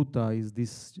 Chavruta is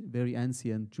this very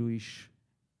ancient Jewish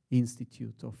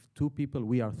institute of two people.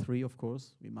 We are three, of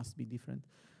course. We must be different.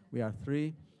 We are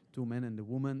three, two men and a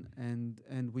woman,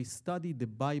 and we study the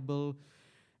Bible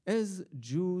as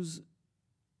Jews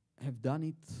have done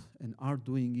it and are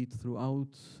doing it throughout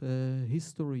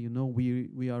history. You know,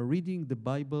 we are reading the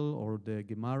Bible or the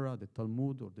Gemara, the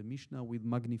Talmud, or the Mishnah with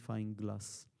magnifying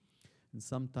glass. And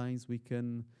sometimes we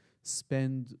can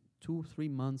spend 2-3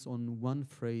 months on one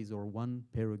phrase or one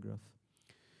paragraph.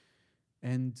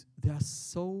 And there's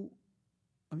so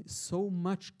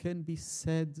much can be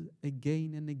said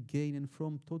again and again, and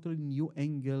from totally new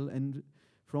angle, and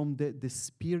from the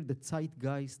spirit, the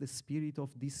zeitgeist, the spirit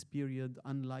of this period,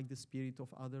 unlike the spirit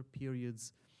of other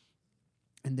periods.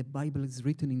 And the Bible is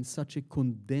written in such a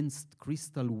condensed,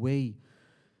 crystal way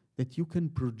that you can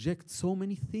project so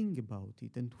many things about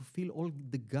it and to fill all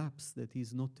the gaps that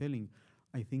he's not telling.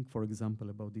 I think, for example,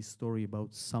 about this story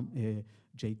about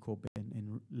Jacob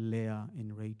and Leah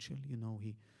and Rachel. You know,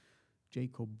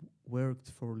 Jacob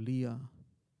worked for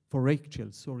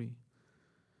Rachel,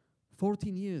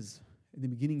 14 years. In the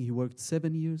beginning, he worked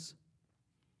 7 years.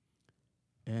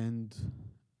 And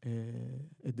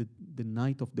at the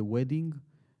night of the wedding,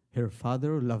 her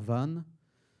father, Lavan,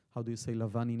 how do you say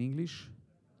Lavan in English?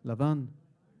 Lavan.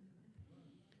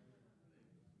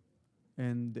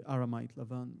 And the Aramite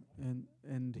Lavan,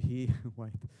 and he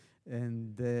white,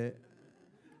 and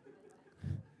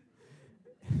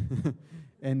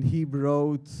and he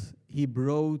brought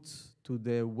to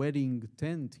the wedding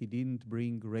tent. He didn't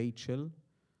bring Rachel,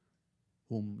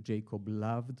 whom Jacob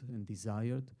loved and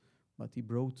desired, but he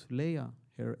brought Leah,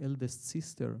 her eldest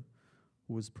sister,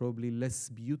 who was probably less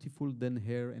beautiful than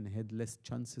her and had less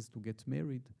chances to get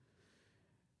married.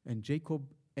 And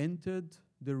Jacob entered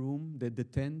the room, the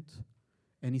tent,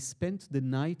 and he spent the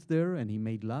night there, and he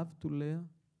made love to Leah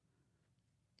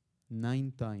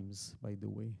 9 times, by the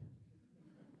way.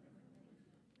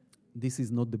 This is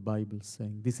not the Bible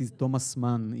saying. This is Thomas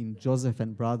Mann in Joseph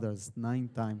and Brothers, 9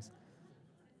 times.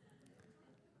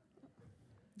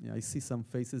 Yeah, I see some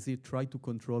faces here. Try to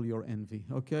control your envy,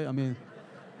 okay? I mean,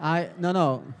 I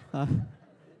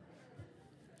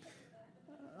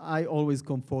always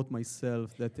comfort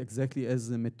myself that exactly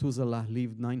as Methuselah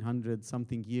lived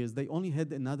 900-something years, they only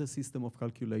had another system of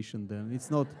calculation then. It's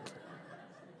not,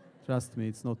 trust me,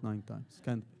 it's not 9 times.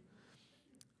 Can't be.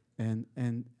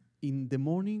 And in the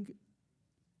morning,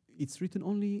 it's written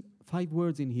only 5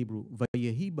 words in Hebrew.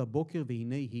 Vayehi baboker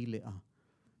vehinei hi Leah.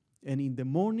 And in the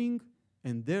morning,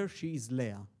 and there she is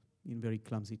Leah, in very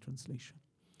clumsy translation.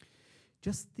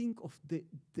 Just think of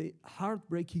the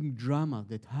heartbreaking drama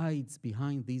that hides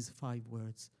behind these 5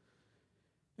 words.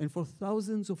 And for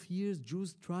thousands of years,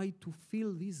 Jews tried to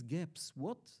fill these gaps.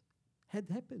 What had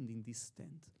happened in this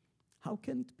tent? How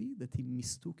can it be that he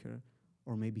mistook her?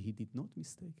 Or maybe he did not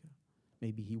mistake her.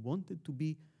 Maybe he wanted to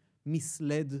be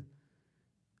misled.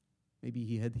 Maybe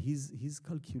he had his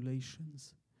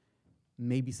calculations.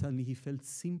 Maybe suddenly he felt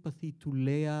sympathy to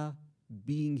Leah,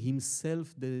 being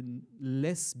himself the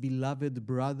less beloved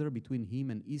brother between him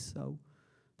and Esau.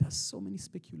 There's so many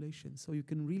speculations. So you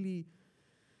can really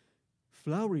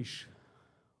flourish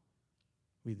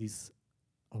with these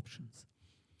options.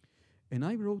 And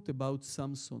I wrote about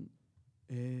Samson,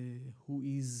 who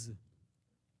is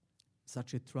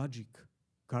such a tragic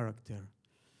character.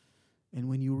 And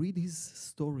when you read his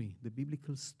story, the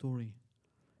biblical story,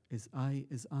 as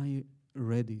I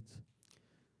read it,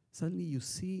 suddenly you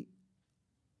see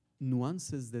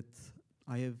nuances that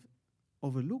I have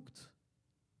overlooked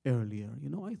earlier. You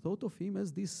know, I thought of him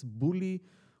as this bully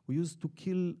who used to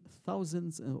kill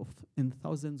thousands and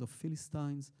thousands of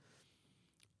Philistines,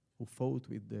 who fought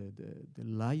with the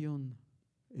lion,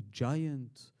 a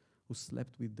giant who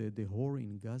slept with the whore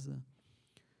in Gaza.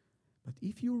 But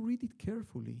if you read it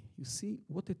carefully, you see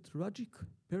what a tragic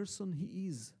person he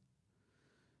is.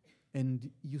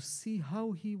 And you see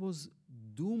how he was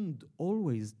doomed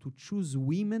always to choose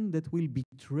women that will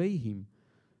betray him.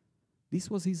 This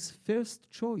was his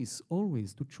first choice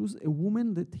always, to choose a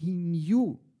woman that he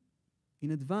knew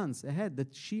in advance, ahead,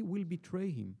 that she will betray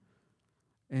him.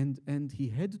 And he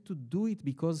had to do it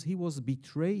because he was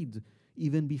betrayed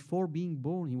even before being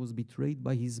born. He was betrayed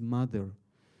by his mother.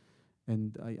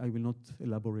 And I will not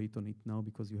elaborate on it now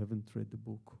because you haven't read the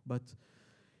book. But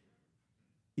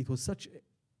it was such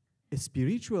a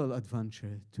spiritual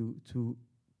adventure to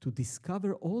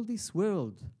discover all this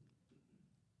world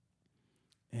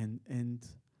and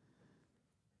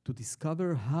to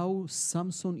discover how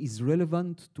Samson is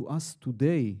relevant to us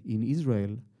today in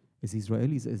Israel, as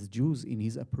Israelis, as Jews, in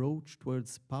his approach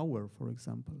towards power, for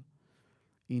example,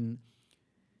 in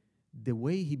the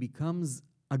way he becomes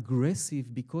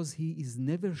aggressive because he is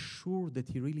never sure that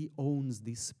he really owns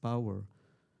this power,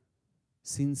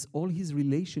 since all his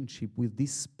relationship with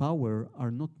this power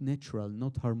are not natural,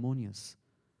 not harmonious.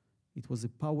 It was a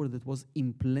power that was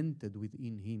implanted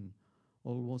within him,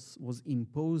 or was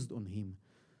imposed on him.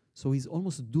 So he's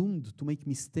almost doomed to make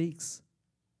mistakes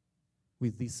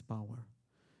with this power.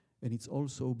 And it's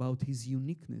also about his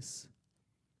uniqueness.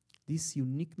 This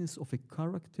uniqueness of a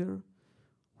character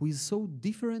who is so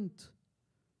different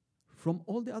from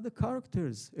all the other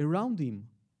characters around him.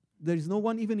 There is no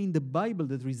one even in the Bible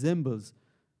that resembles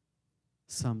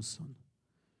Samson.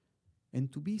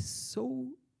 And to be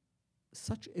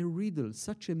such a riddle,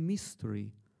 such a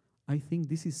mystery, I think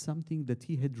this is something that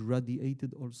he had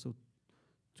radiated also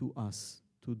to us,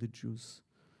 to the Jews.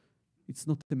 It's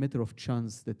not a matter of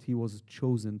chance that he was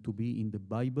chosen to be in the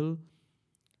Bible,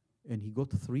 and he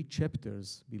got 3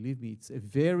 chapters. Believe me, it's a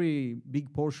very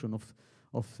big portion of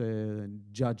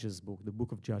Judges book, the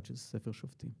book of Judges, Sefer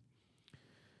Shoftim.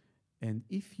 And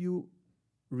if you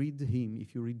read him,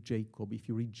 if you read Jacob, if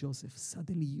you read Joseph,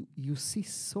 suddenly you see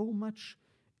so much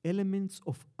elements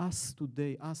of us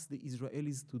today, us the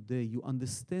Israelis today. You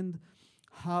understand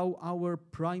how our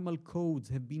primal codes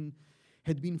had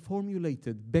been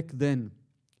formulated back then,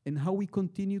 and how we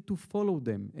continue to follow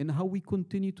them, and how we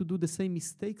continue to do the same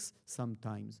mistakes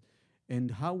sometimes, and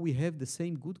how we have the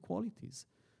same good qualities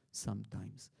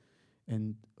sometimes.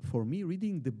 And for me,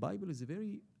 reading the Bible is a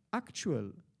very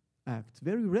actual act,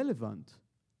 very relevant.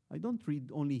 I don't read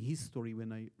only history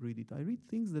when I read it. I read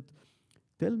things that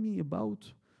tell me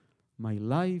about my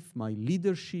life, my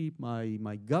leadership,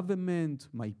 my government,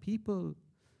 my people,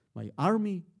 my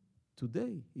army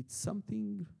today. It's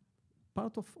something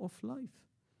part of life.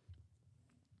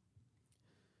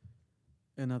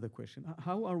 Another question.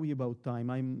 How are we about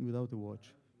time? I'm without a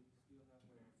watch.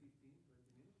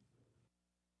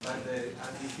 And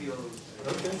you feel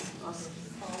okay? Awesome.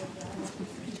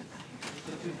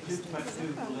 Two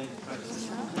related questions.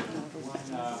 One,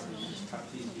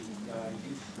 Kapti,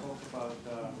 you spoke about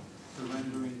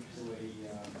surrendering to one of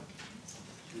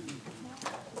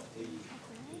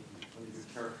your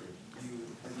characters. Have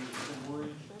you been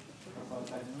worried about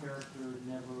that character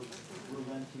never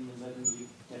relenting and letting you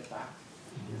get back?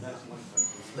 That's one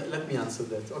question. Let me answer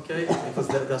that, okay? Because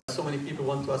there are so many people who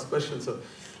want to ask questions. So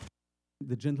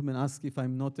the gentleman asked if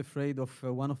I'm not afraid of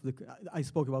one of the... I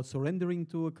spoke about surrendering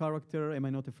to a character. Am I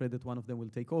not afraid that one of them will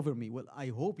take over me? Well, I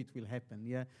hope it will happen,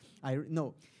 yeah?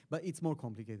 No, but it's more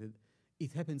complicated.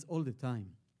 It happens all the time.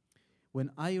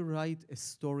 When I write a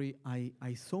story,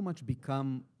 I so much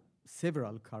become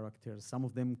several characters, some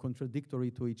of them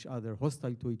contradictory to each other,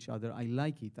 hostile to each other. I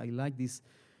like it. I like this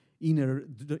inner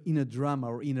drama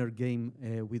or inner game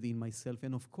within myself.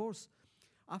 And of course,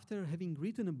 after having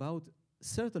written about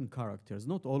certain characters,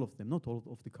 not all of them, not all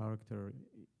of the characters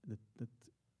that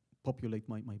populate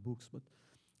my books, but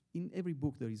in every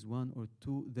book there is one or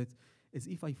two that, as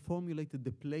if I formulated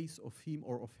the place of him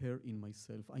or of her in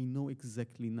myself. I know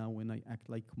exactly now when I act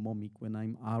like Momik, when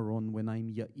I'm Aaron, when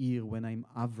I'm Yair, when I'm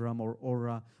Avram or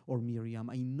Ora or Miriam.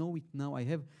 I know it now. I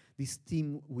have this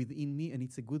team within me, and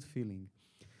it's a good feeling.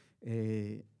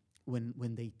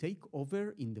 When they take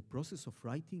over in the process of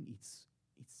writing, it's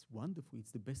wonderful.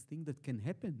 It's the best thing that can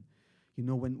happen. You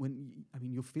know, when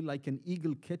you feel like an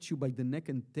eagle catch you by the neck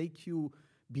and take you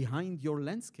behind your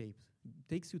landscape,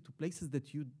 takes you to places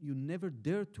that you never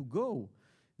dare to go.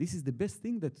 This is the best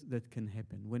thing that can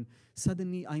happen. When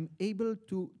suddenly I'm able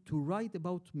to write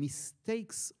about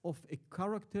mistakes of a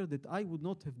character that I would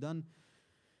not have done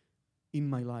in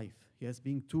my life, yes,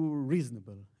 being too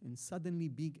reasonable, and suddenly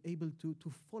being able to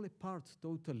fall apart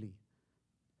totally.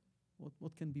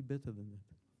 What can be better than that?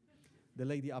 The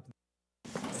lady up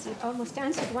there. You almost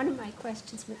answered one of my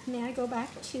questions, but may I go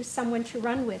back to someone to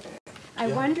run with?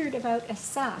 I wondered about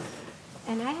Asaph,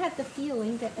 and I had the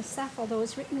feeling that Asaph, although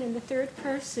it's written in the third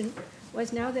person,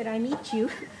 was now that I meet you,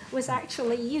 was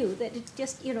actually you. That it's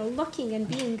just, you know, looking and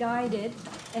being guided,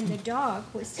 and the dog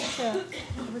was such a,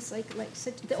 it was like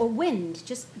such, or wind,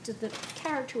 just the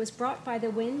character was brought by the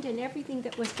wind, and everything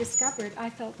that was discovered I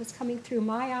felt was coming through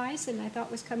my eyes, and I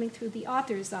thought was coming through the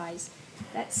author's eyes.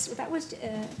 That was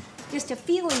just a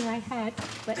feeling I had,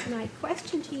 but my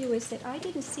question to you is that I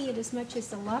didn't see it as much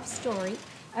as a love story,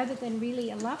 other than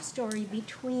really a love story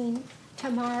between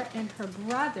Tamar and her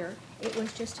brother. It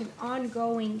was just an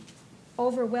ongoing,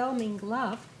 overwhelming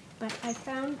love. But I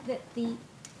found that you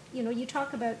know, you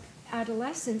talk about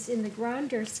adolescence in the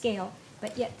grander scale,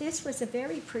 but yet this was a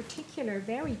very particular,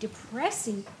 very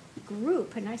depressing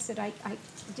group. And I said,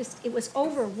 it was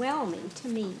overwhelming to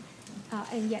me.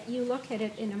 And yet you look at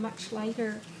it in a much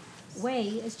lighter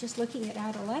way as just looking at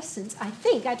adolescence. I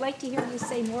think I'd like to hear you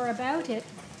say more about it.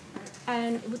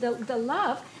 And the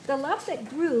love that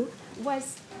grew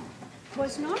was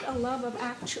not a love of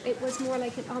actual. It was more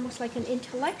like almost like an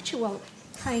intellectual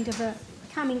kind of a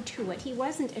coming to it. He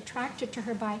wasn't attracted to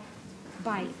her by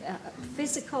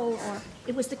physical, or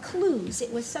it was the clues.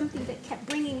 It was something that kept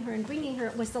bringing her and bringing her.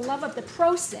 It was the love of the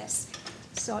process.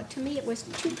 So to me, it was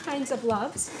two kinds of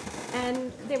loves,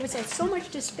 and there was so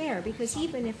much despair, because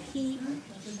even if he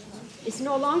is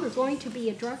no longer going to be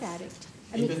a drug addict,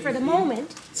 I mean, for the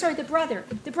moment,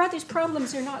 the brother's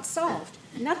problems are not solved.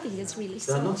 Nothing is really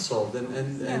solved. They're not solved,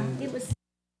 and it was.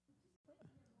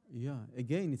 Yeah,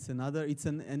 again,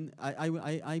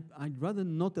 I'd rather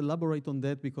not elaborate on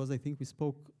that, because I think we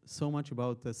spoke so much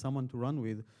about someone to run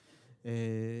with.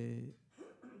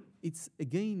 It's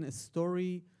again a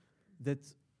story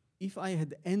that if I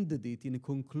had ended it in a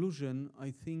conclusion, I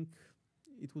think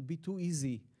it would be too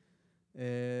easy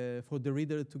for the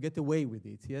reader to get away with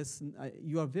it. Yes,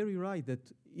 you are very right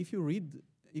that if you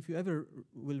ever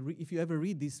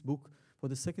read this book for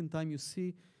the second time, you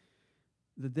see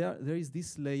that there is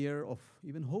this layer of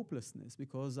even hopelessness,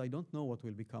 because I don't know what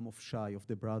will become of Shai, of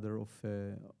the brother of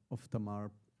Tamar.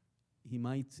 He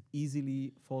might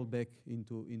easily fall back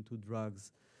into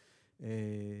drugs.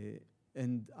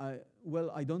 And I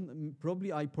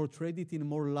portrayed it in a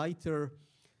more lighter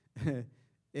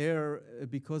air,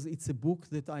 because it's a book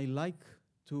that I like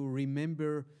to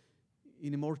remember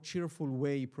in a more cheerful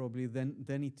way, probably,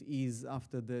 than it is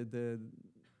after the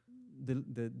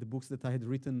books that I had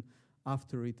written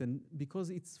after it. And because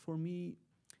it's, for me,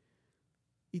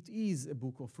 it is a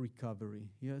book of recovery.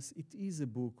 Yes, it is a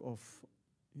book of,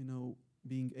 you know,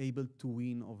 being able to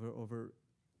win over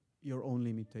your own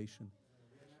limitation.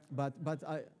 But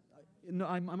I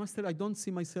must tell, I don't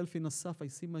see myself in Asaf. I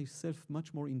see myself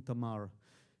much more in Tamar.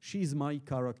 She is my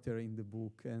character in the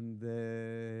book, and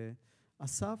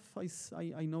Asaf,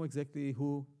 I know exactly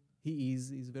who he is.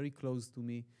 He's very close to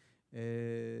me,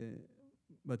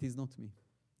 but he's not me.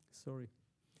 Sorry.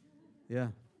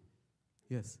 Yeah.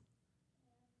 Yes.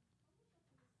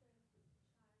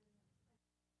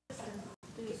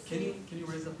 Can you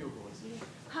raise up your voice?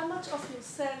 How much of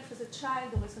yourself as a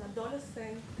child or as an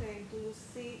adolescent do you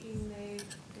see in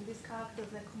these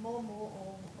characters like Momo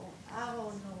or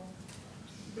Aaron or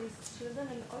these children?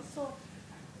 And also,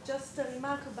 just a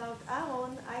remark about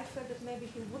Aaron, I felt that maybe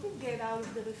he wouldn't get out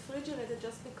of the refrigerator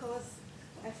just because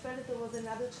I felt that there was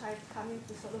another child coming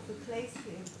to sort of replace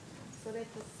him. So that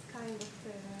was kind of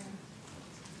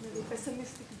maybe a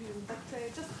pessimistic view. But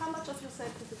just how much of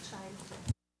yourself as a child?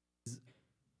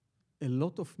 A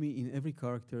lot of me in every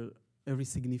character, every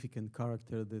significant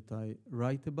character that I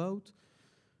write about,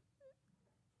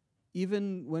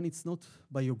 even when it's not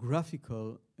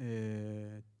biographical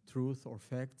truth or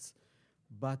facts,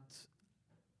 but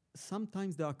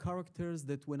sometimes there are characters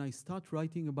that when I start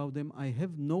writing about them, I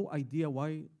have no idea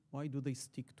why do they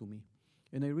stick to me.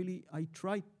 And I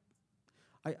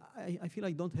feel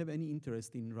I don't have any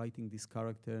interest in writing this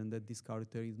character, and that this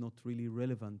character is not really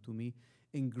relevant to me.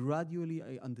 And gradually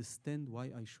I understand why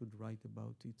I should write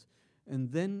about it.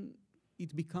 And then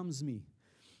it becomes me.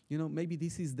 You know, maybe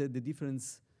this is the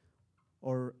difference,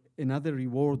 or another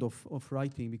reward of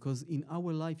writing, because in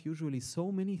our life, usually so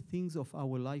many things of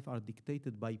our life are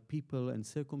dictated by people and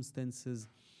circumstances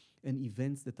and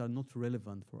events that are not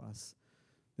relevant for us,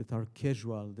 that are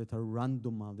casual, that are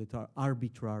random, that are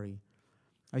arbitrary.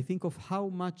 I think of how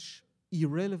much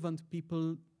irrelevant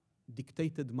people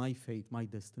dictated my fate, my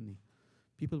destiny.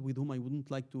 People with whom I wouldn't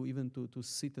like to even to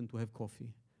sit and to have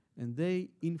coffee. And they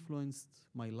influenced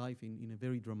my life in a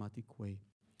very dramatic way.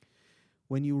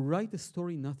 When you write a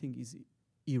story, nothing is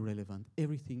irrelevant.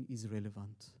 Everything is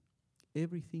relevant.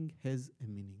 Everything has a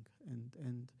meaning.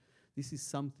 And this is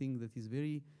something that is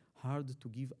very hard to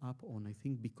give up on. I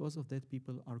think because of that,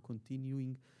 people are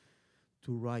continuing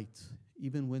to write,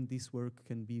 even when this work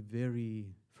can be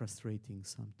very frustrating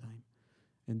sometimes.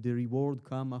 And the reward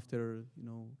come after, you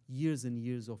know, years and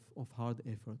years of hard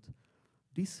effort.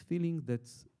 This feeling that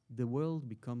the world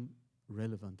become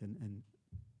relevant and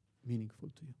meaningful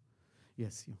to you.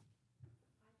 Yes, you.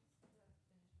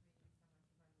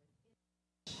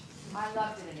 I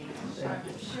loved it in English. I'm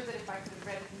sure that if I could have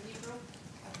read it in Hebrew,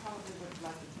 I probably would have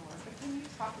loved it more. But can you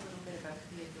talk a little bit about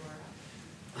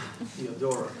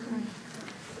Theodora?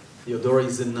 Theodora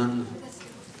is a nun.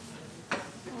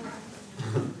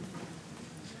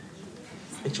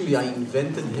 Actually, I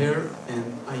invented her,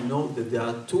 and I know that there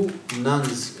are two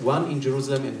nuns, one in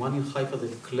Jerusalem and one in Haifa,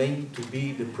 that claim to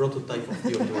be the prototype of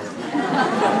Theodora.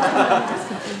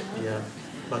 Yeah,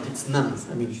 but it's nuns.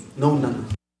 I mean, no nun.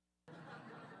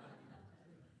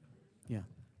 Yeah.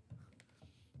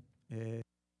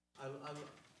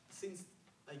 Since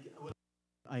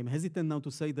I'm hesitant now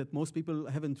to say that most people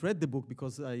haven't read the book,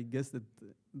 because I guess that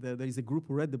there is a group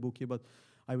who read the book here, but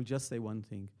I will just say one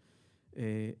thing.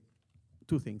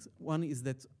 Two things. One is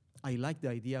that I like the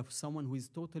idea of someone who is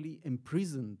totally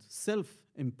imprisoned,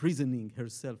 self-imprisoning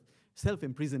herself,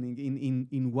 self-imprisoning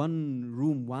in one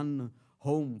room, one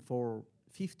home for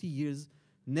 50 years,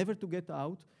 never to get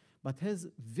out, but has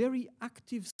very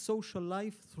active social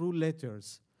life through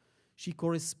letters. She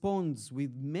corresponds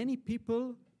with many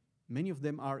people. Many of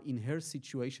them are in her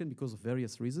situation because of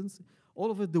various reasons, all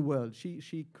over the world.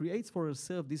 She creates for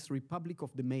herself this republic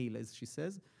of the mail, as she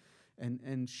says,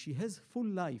 and she has full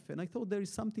life. And I thought there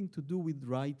is something to do with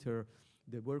writer,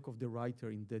 the work of the writer,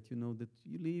 in that, you know, that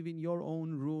you live in your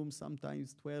own room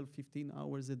sometimes 12, 15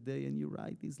 hours a day, and you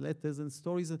write these letters and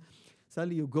stories.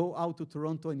 Suddenly you go out to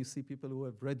Toronto and you see people who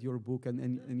have read your book,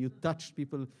 and you touch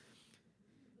people.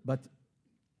 But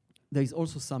there is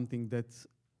also something that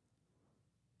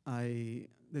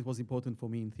was important for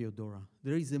me in Theodora.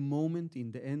 There is a moment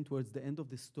in the end, towards the end of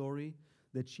the story,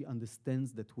 that she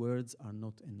understands that words are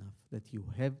not enough, that you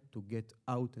have to get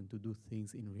out and to do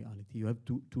things in reality. You have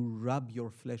to rub your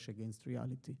flesh against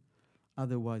reality.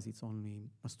 Otherwise, it's only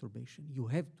masturbation. You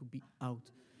have to be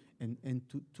out and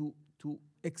to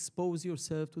expose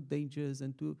yourself to dangers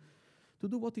and to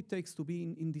do what it takes to be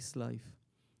in this life.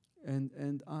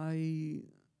 And I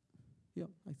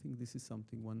think this is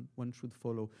something one should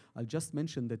follow. I'll just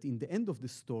mention that in the end of the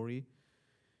story,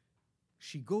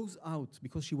 she goes out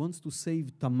because she wants to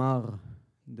save Tamar,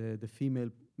 the female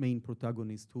main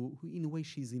protagonist, who in a way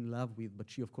she's in love with, but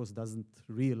she of course doesn't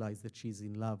realize that she's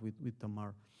in love with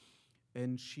Tamar.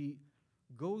 And she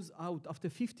goes out after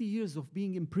 50 years of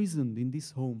being imprisoned in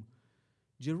this home.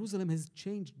 Jerusalem has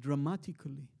changed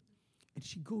dramatically. And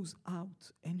she goes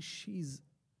out and she's,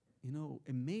 you know,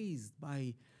 amazed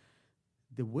by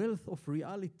the wealth of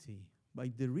reality,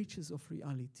 by the riches of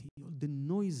reality, all the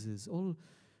noises, all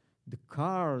the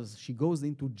cars. She goes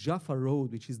into Jaffa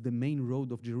Road, which is the main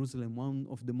road of Jerusalem, one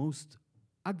of the most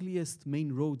ugliest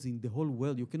main roads in the whole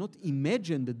world. You cannot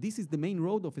imagine that this is the main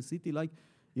road of a city like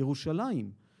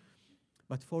Yerushalayim.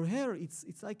 But for her, it's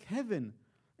like heaven.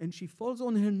 And she falls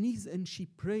on her knees and she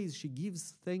prays. She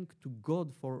gives thanks to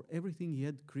God for everything He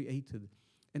had created.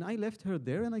 And I left her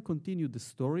there and I continued the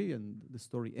story, and the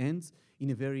story ends in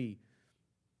a very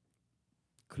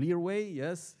clear way,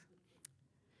 yes.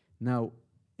 Now,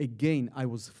 again, I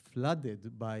was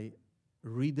flooded by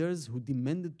readers who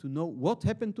demanded to know what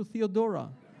happened to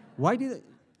Theodora. Why did...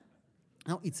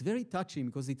 Now, it's very touching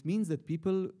because it means that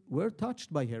people were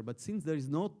touched by her, but since there is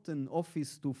not an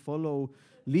office to follow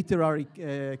literary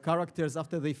characters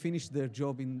after they finish their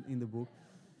job in the book.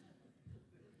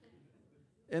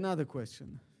 Another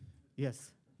question.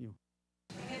 Yes, you.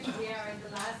 We are in the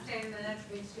last 10 minutes,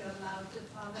 which you're allowed to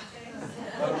politics.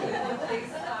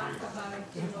 Please talk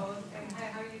about your role and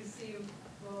how you see your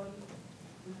role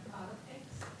in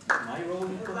politics. My role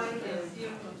in politics? Yes, you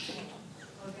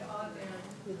or the author.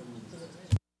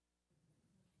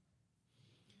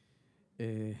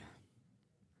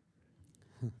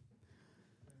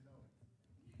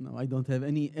 No, I don't have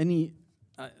any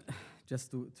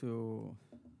just to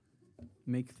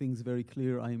make things very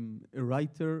clear, I'm a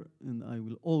writer, and I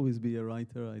will always be a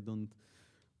writer. I don't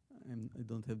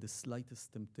have the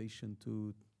slightest temptation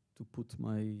to put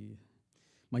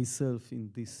myself in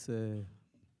this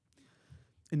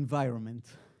environment,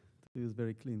 to use a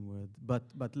very clean word.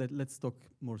 But let's talk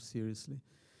more seriously.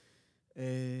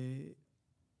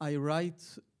 I write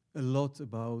a lot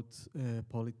about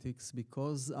politics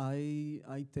because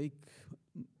I take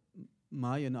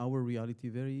my and our reality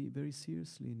very, very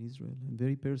seriously in Israel, and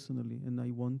very personally, and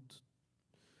I want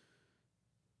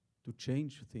to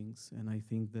change things, and I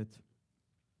think that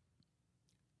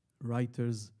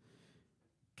writers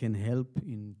can help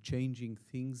in changing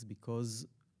things because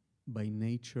by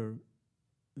nature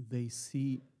they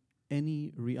see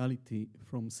any reality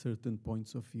from certain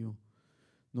points of view,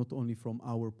 not only from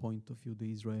our point of view,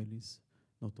 the Israelis,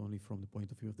 not only from the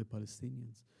point of view of the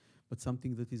Palestinians, but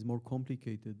something that is more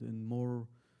complicated and more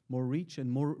rich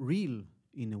and more real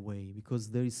in a way,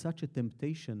 because there is such a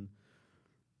temptation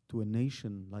to a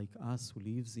nation like us who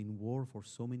lives in war for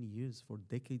so many years, for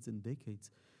decades and decades,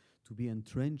 to be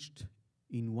entrenched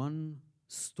in one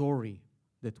story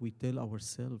that we tell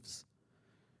ourselves.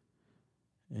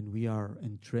 And we are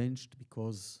entrenched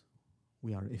because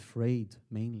we are afraid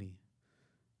mainly.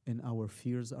 And our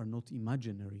fears are not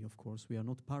imaginary, of course. We are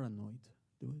not paranoid.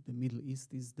 The Middle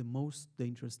East is the most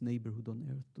dangerous neighborhood on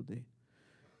earth today.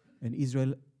 And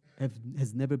Israel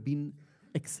has never been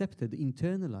accepted,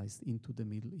 internalized into the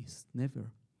Middle East,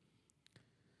 never.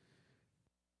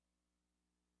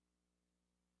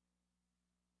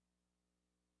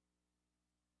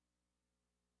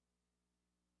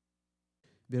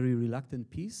 Very reluctant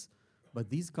peace, but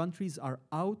these countries are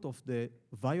out of the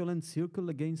violent circle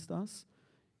against us.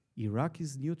 Iraq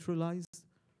is neutralized.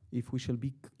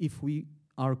 If we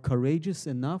are courageous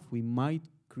enough, we might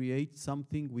create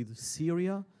something with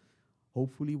Syria,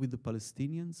 hopefully with the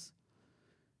Palestinians.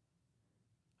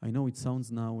 I know it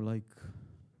sounds now like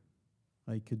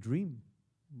a dream,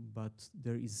 but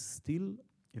there is still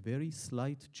a very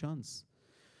slight chance.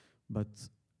 But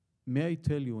may I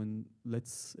tell you, and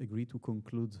let's agree to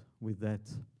conclude with that.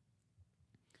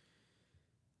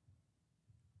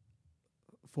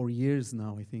 For years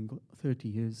now, I think 30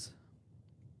 years,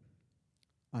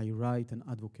 I write and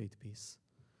advocate peace.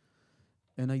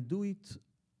 And I do it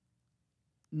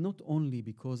not only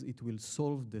because it will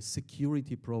solve the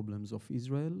security problems of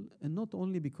Israel, and not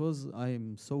only because I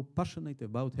am so passionate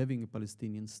about having a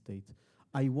Palestinian state.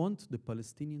 I want the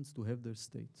Palestinians to have their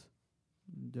state.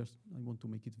 I want to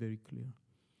make it very clear.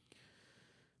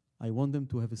 I want them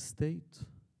to have a state.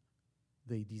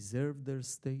 They deserve their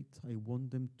state. I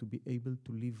want them to be able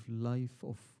to live life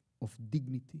of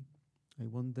dignity. I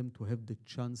want them to have the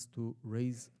chance to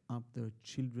raise up their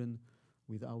children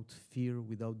without fear,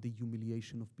 without the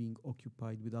humiliation of being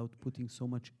occupied, without putting so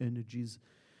much energies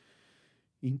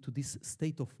into this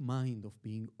state of mind of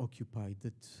being occupied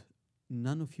that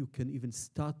none of you can even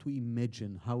start to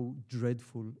imagine how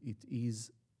dreadful it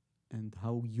is and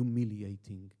how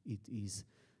humiliating it is.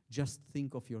 Just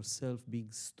think of yourself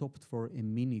being stopped for a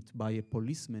minute by a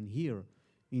policeman here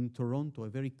in Toronto, a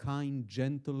very kind,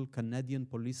 gentle Canadian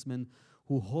policeman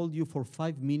who hold you for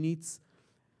 5 minutes,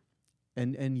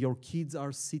 and your kids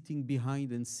are sitting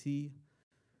behind and see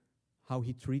how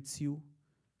he treats you,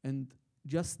 and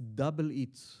just double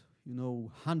it,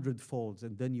 100-fold,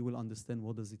 and then you will understand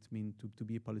what does it mean to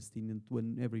be a Palestinian.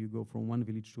 Whenever you go from one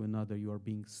village to another, you are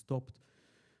being stopped,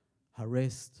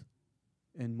 harassed,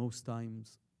 and most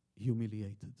times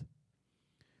humiliated.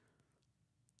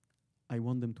 I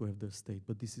want them to have their state,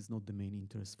 but this is not the main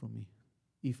interest for me.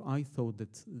 If I thought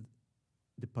that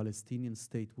the Palestinian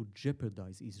state would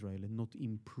jeopardize Israel and not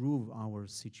improve our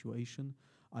situation,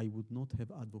 I would not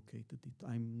have advocated it.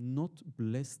 I'm not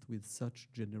blessed with such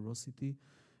generosity,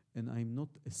 and I'm not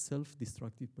a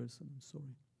self-destructive person, I'm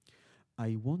sorry.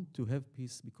 I want to have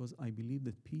peace because I believe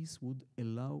that peace would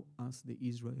allow us, the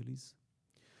Israelis,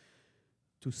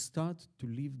 to start to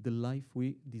live the life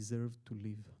we deserve to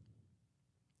live.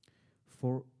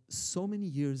 For so many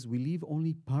years, we live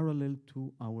only parallel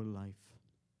to our life.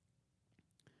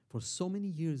 For so many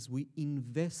years, we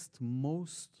invest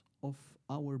most of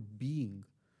our being,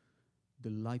 the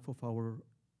life of our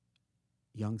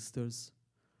youngsters,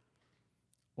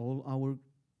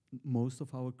 most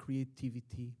of our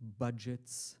creativity,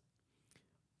 budgets,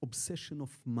 obsession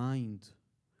of mind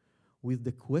with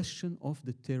the question of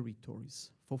the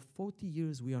territories. For 40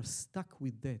 years, we are stuck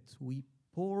with that. We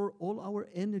pour all our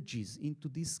energies into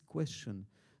this question.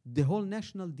 The whole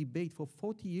national debate for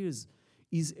 40 years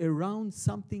is around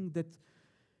something that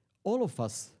all of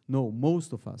us know,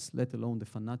 most of us, let alone the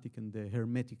fanatic and the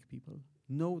hermetic people,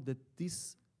 know that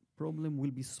this problem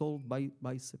will be solved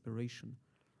by separation.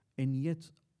 And yet,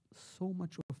 so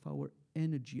much of our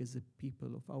energy as a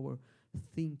people, of our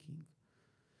thinking,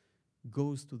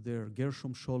 goes to there.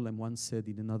 Gershom Scholem once said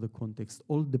in another context,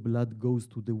 all the blood goes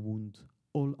to the wound.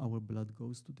 All our blood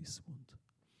goes to this wound.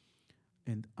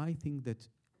 And I think that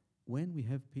when we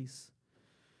have peace,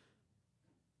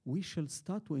 we shall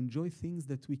start to enjoy things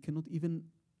that we cannot even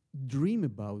dream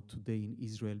about today in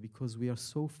Israel because we are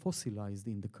so fossilized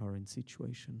in the current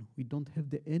situation. We don't have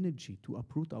the energy to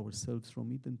uproot ourselves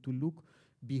from it and to look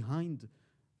behind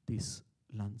this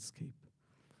landscape.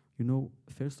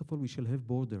 First of all, we shall have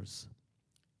borders.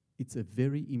 It's a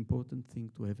very important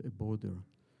thing to have a border.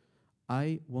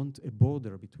 I want a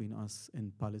border between us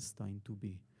and Palestine to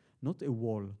be. Not a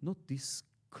wall, not this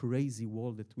crazy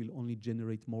wall that will only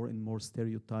generate more and more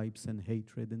stereotypes and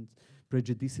hatred and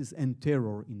prejudices and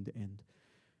terror in the end.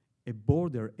 A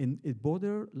border, and a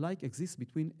border like exists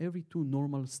between every two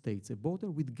normal states. A border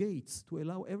with gates to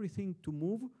allow everything to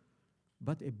move,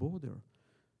 but a border.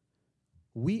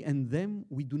 We and them,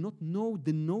 we do not know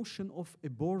the notion of a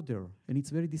border, and it's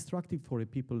very destructive for a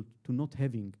people to not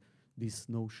having this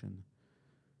notion.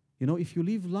 You know, if you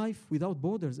live life without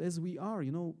borders, as we are,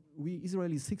 you know, we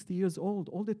Israelis 60 years old,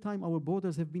 all the time our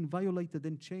borders have been violated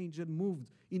and changed and moved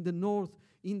in the north,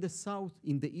 in the south,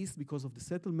 in the east, because of the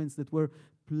settlements that were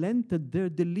planted there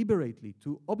deliberately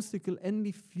to obstacle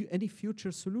any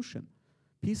future solution,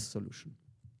 peace solution.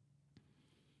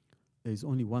 There is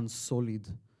only one solid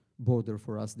border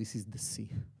for us. This is the sea.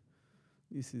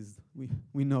 This is,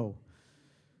 we know.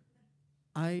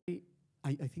 I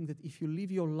think that if you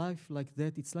live your life like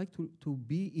that, it's like to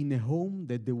be in a home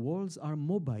that the walls are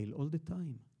mobile all the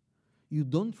time. You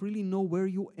don't really know where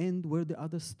you end, where the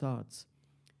other starts.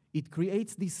 It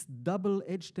creates this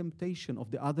double-edged temptation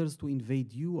of the others to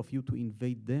invade you, of you to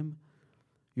invade them.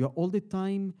 You are all the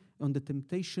time on the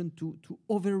temptation to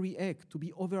overreact, to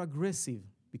be over-aggressive,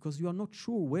 because you are not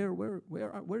sure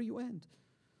where you end.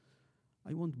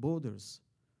 I want borders.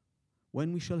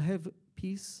 When we shall have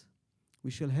peace,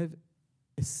 we shall have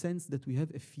a sense that we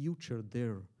have a future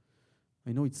there.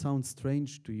 I know it sounds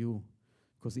strange to you,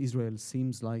 because Israel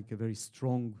seems like a very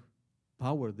strong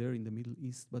power there in the Middle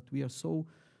East, but we are so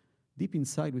deep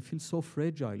inside, we feel so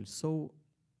fragile, so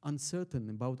uncertain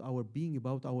about our being,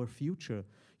 about our future.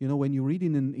 You know, when you read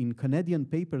in Canadian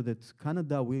paper that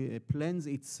Canada plans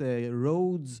its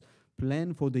roads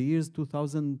plan for the years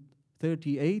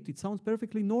 2038, it sounds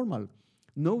perfectly normal.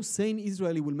 No sane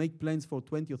Israeli will make plans for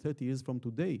 20 or 30 years from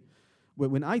today.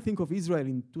 When I think of Israel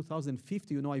in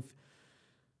 2050, you know,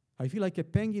 I feel like a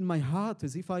pang in my heart,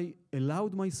 as if I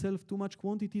allowed myself too much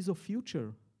quantities of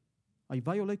future. I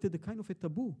violated a kind of a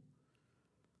taboo.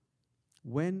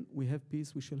 When we have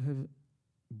peace, we shall have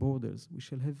borders. We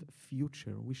shall have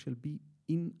future. We shall be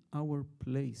in our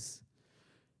place.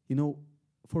 You know,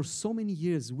 for so many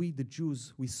years, we, the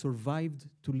Jews, we survived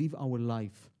to live our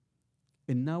life.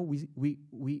 And now we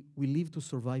live to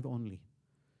survive only.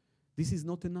 This is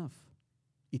not enough.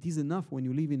 It is enough when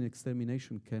you live in an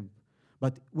extermination camp.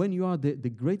 But when you are the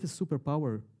greatest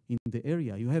superpower in the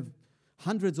area, you have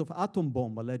hundreds of atom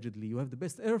bombs, allegedly, you have the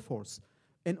best air force,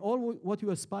 and all what you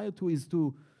aspire to is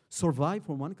to survive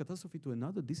from one catastrophe to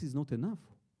another, this is not enough.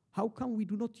 How come we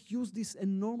do not use this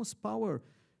enormous power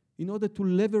in order to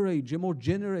leverage a more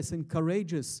generous and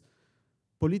courageous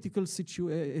political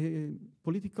solution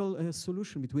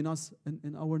between us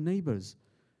and our neighbors?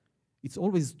 It's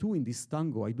always two in this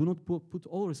tango. I do not put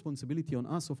all responsibility on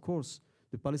us, of course.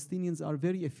 The Palestinians are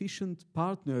very efficient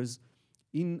partners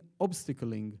in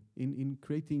obstacling, in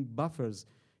creating buffers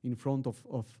in front of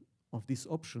this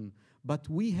option. But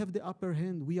we have the upper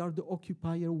hand. We are the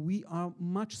occupier. We are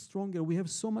much stronger. We have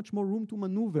so much more room to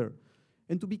maneuver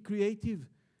and to be creative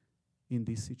in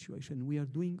this situation. We are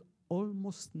doing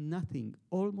almost nothing,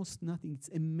 almost nothing. It's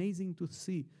amazing to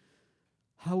see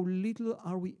how little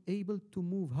are we able to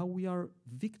move, how we are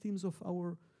victims of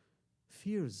our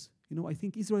fears. You know, I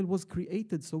think Israel was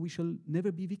created so we shall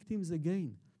never be victims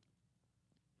again,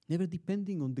 never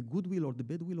depending on the goodwill or the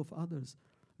badwill of others.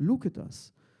 Look at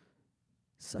us.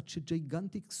 Such a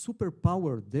gigantic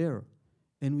superpower there,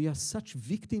 and we are such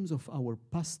victims of our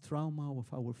past trauma,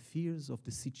 of our fears, of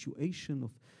the situation,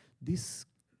 of this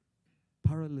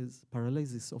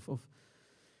paralysis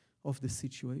of the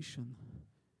situation.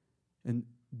 And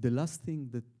the last thing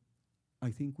that I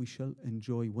think we shall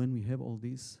enjoy when we have all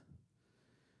this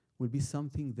will be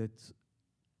something that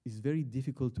is very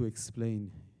difficult to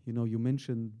explain. You know, you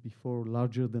mentioned before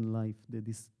larger than life,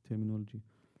 this terminology.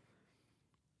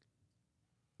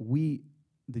 We,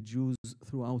 the Jews,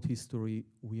 throughout history,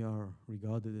 we are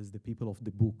regarded as the people of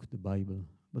the book, the Bible.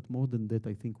 But more than that,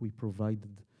 I think we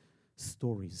provided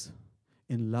stories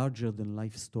and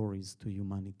larger-than-life stories to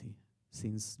humanity.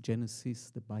 Since Genesis,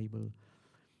 the Bible,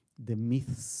 the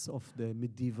myths of the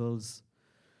medievals,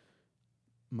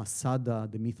 Masada,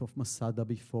 the myth of Masada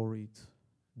before it,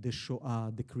 the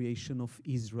Shoah, the creation of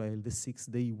Israel, the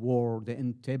Six-Day War, the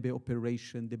Entebbe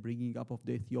operation, the bringing up of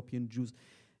the Ethiopian Jews.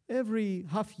 Every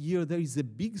half year there is a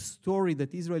big story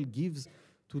that Israel gives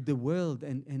to the world,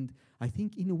 and I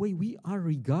think in a way we are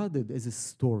regarded as a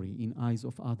story in eyes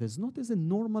of others, not as a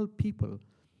normal people,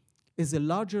 as a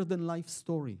larger-than-life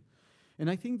story. And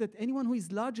I think that anyone who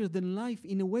is larger than life,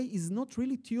 in a way, is not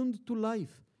really tuned to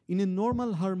life. in a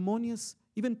normal, harmonious,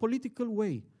 even political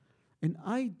way. And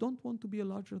I don't want to be a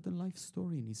larger-than-life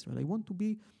story in Israel. I want to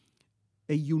be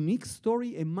a unique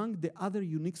story among the other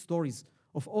unique stories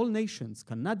of all nations.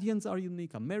 Canadians are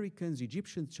unique, Americans,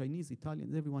 Egyptians, Chinese,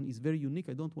 Italians, everyone is very unique.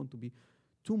 I don't want to be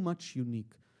too much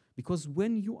unique. Because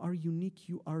when you are unique,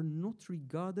 you are not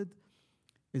regarded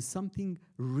as something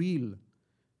real.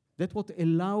 That's what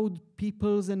allowed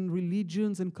peoples and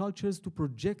religions and cultures to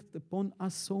project upon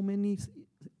us so many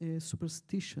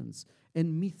superstitions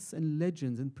and myths and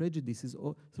legends and prejudices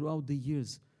throughout the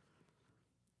years.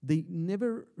 They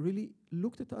never really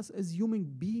looked at us as human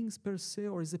beings per se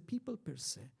or as a people per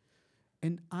se.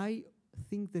 And I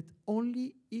think that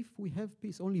only if we have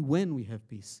peace, only when we have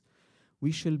peace,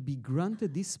 we shall be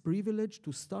granted this privilege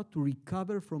to start to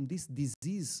recover from this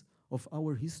disease of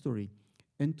our history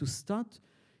and to start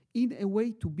in a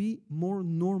way to be more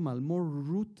normal, more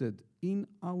rooted in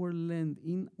our land,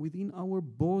 within our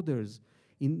borders,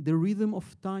 in the rhythm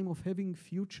of time of having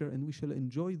future, and we shall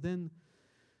enjoy then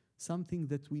something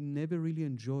that we never really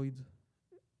enjoyed.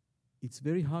 It's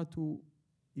very hard to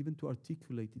even to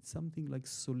articulate. It's something like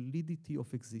solidity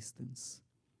of existence,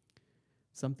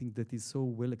 something that is so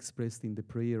well expressed in the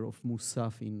prayer of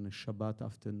Musaf in Shabbat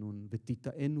afternoon,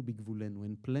 V'tita'enu b'gvulenu,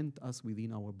 and plant us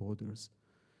within our borders.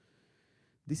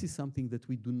 This is something that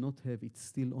we do not have. It's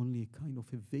still only a kind of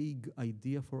a vague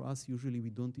idea for us. Usually we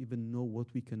don't even know what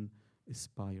we can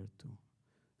aspire to.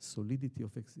 Solidity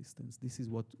of existence. This is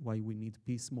why we need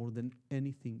peace more than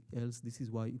anything else. This is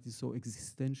why it is so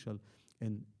existential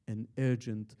and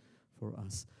urgent for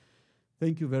us.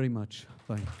 Thank you very much.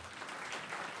 Bye.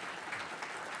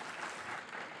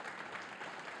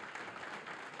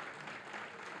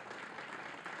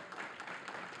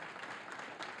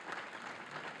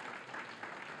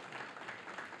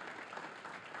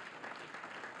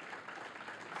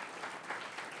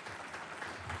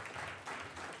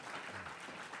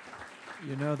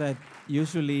 You know that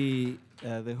usually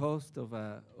the host of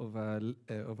a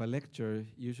lecture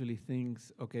usually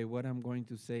thinks, okay, what I'm going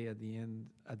to say at the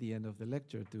end of the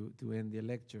lecture to end the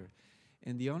lecture,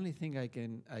 and the only thing I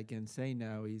can say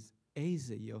now is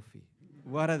Eize Yofi.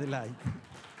 What a delight!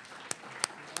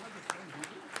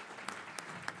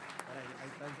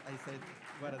 I said,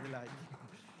 what a delight.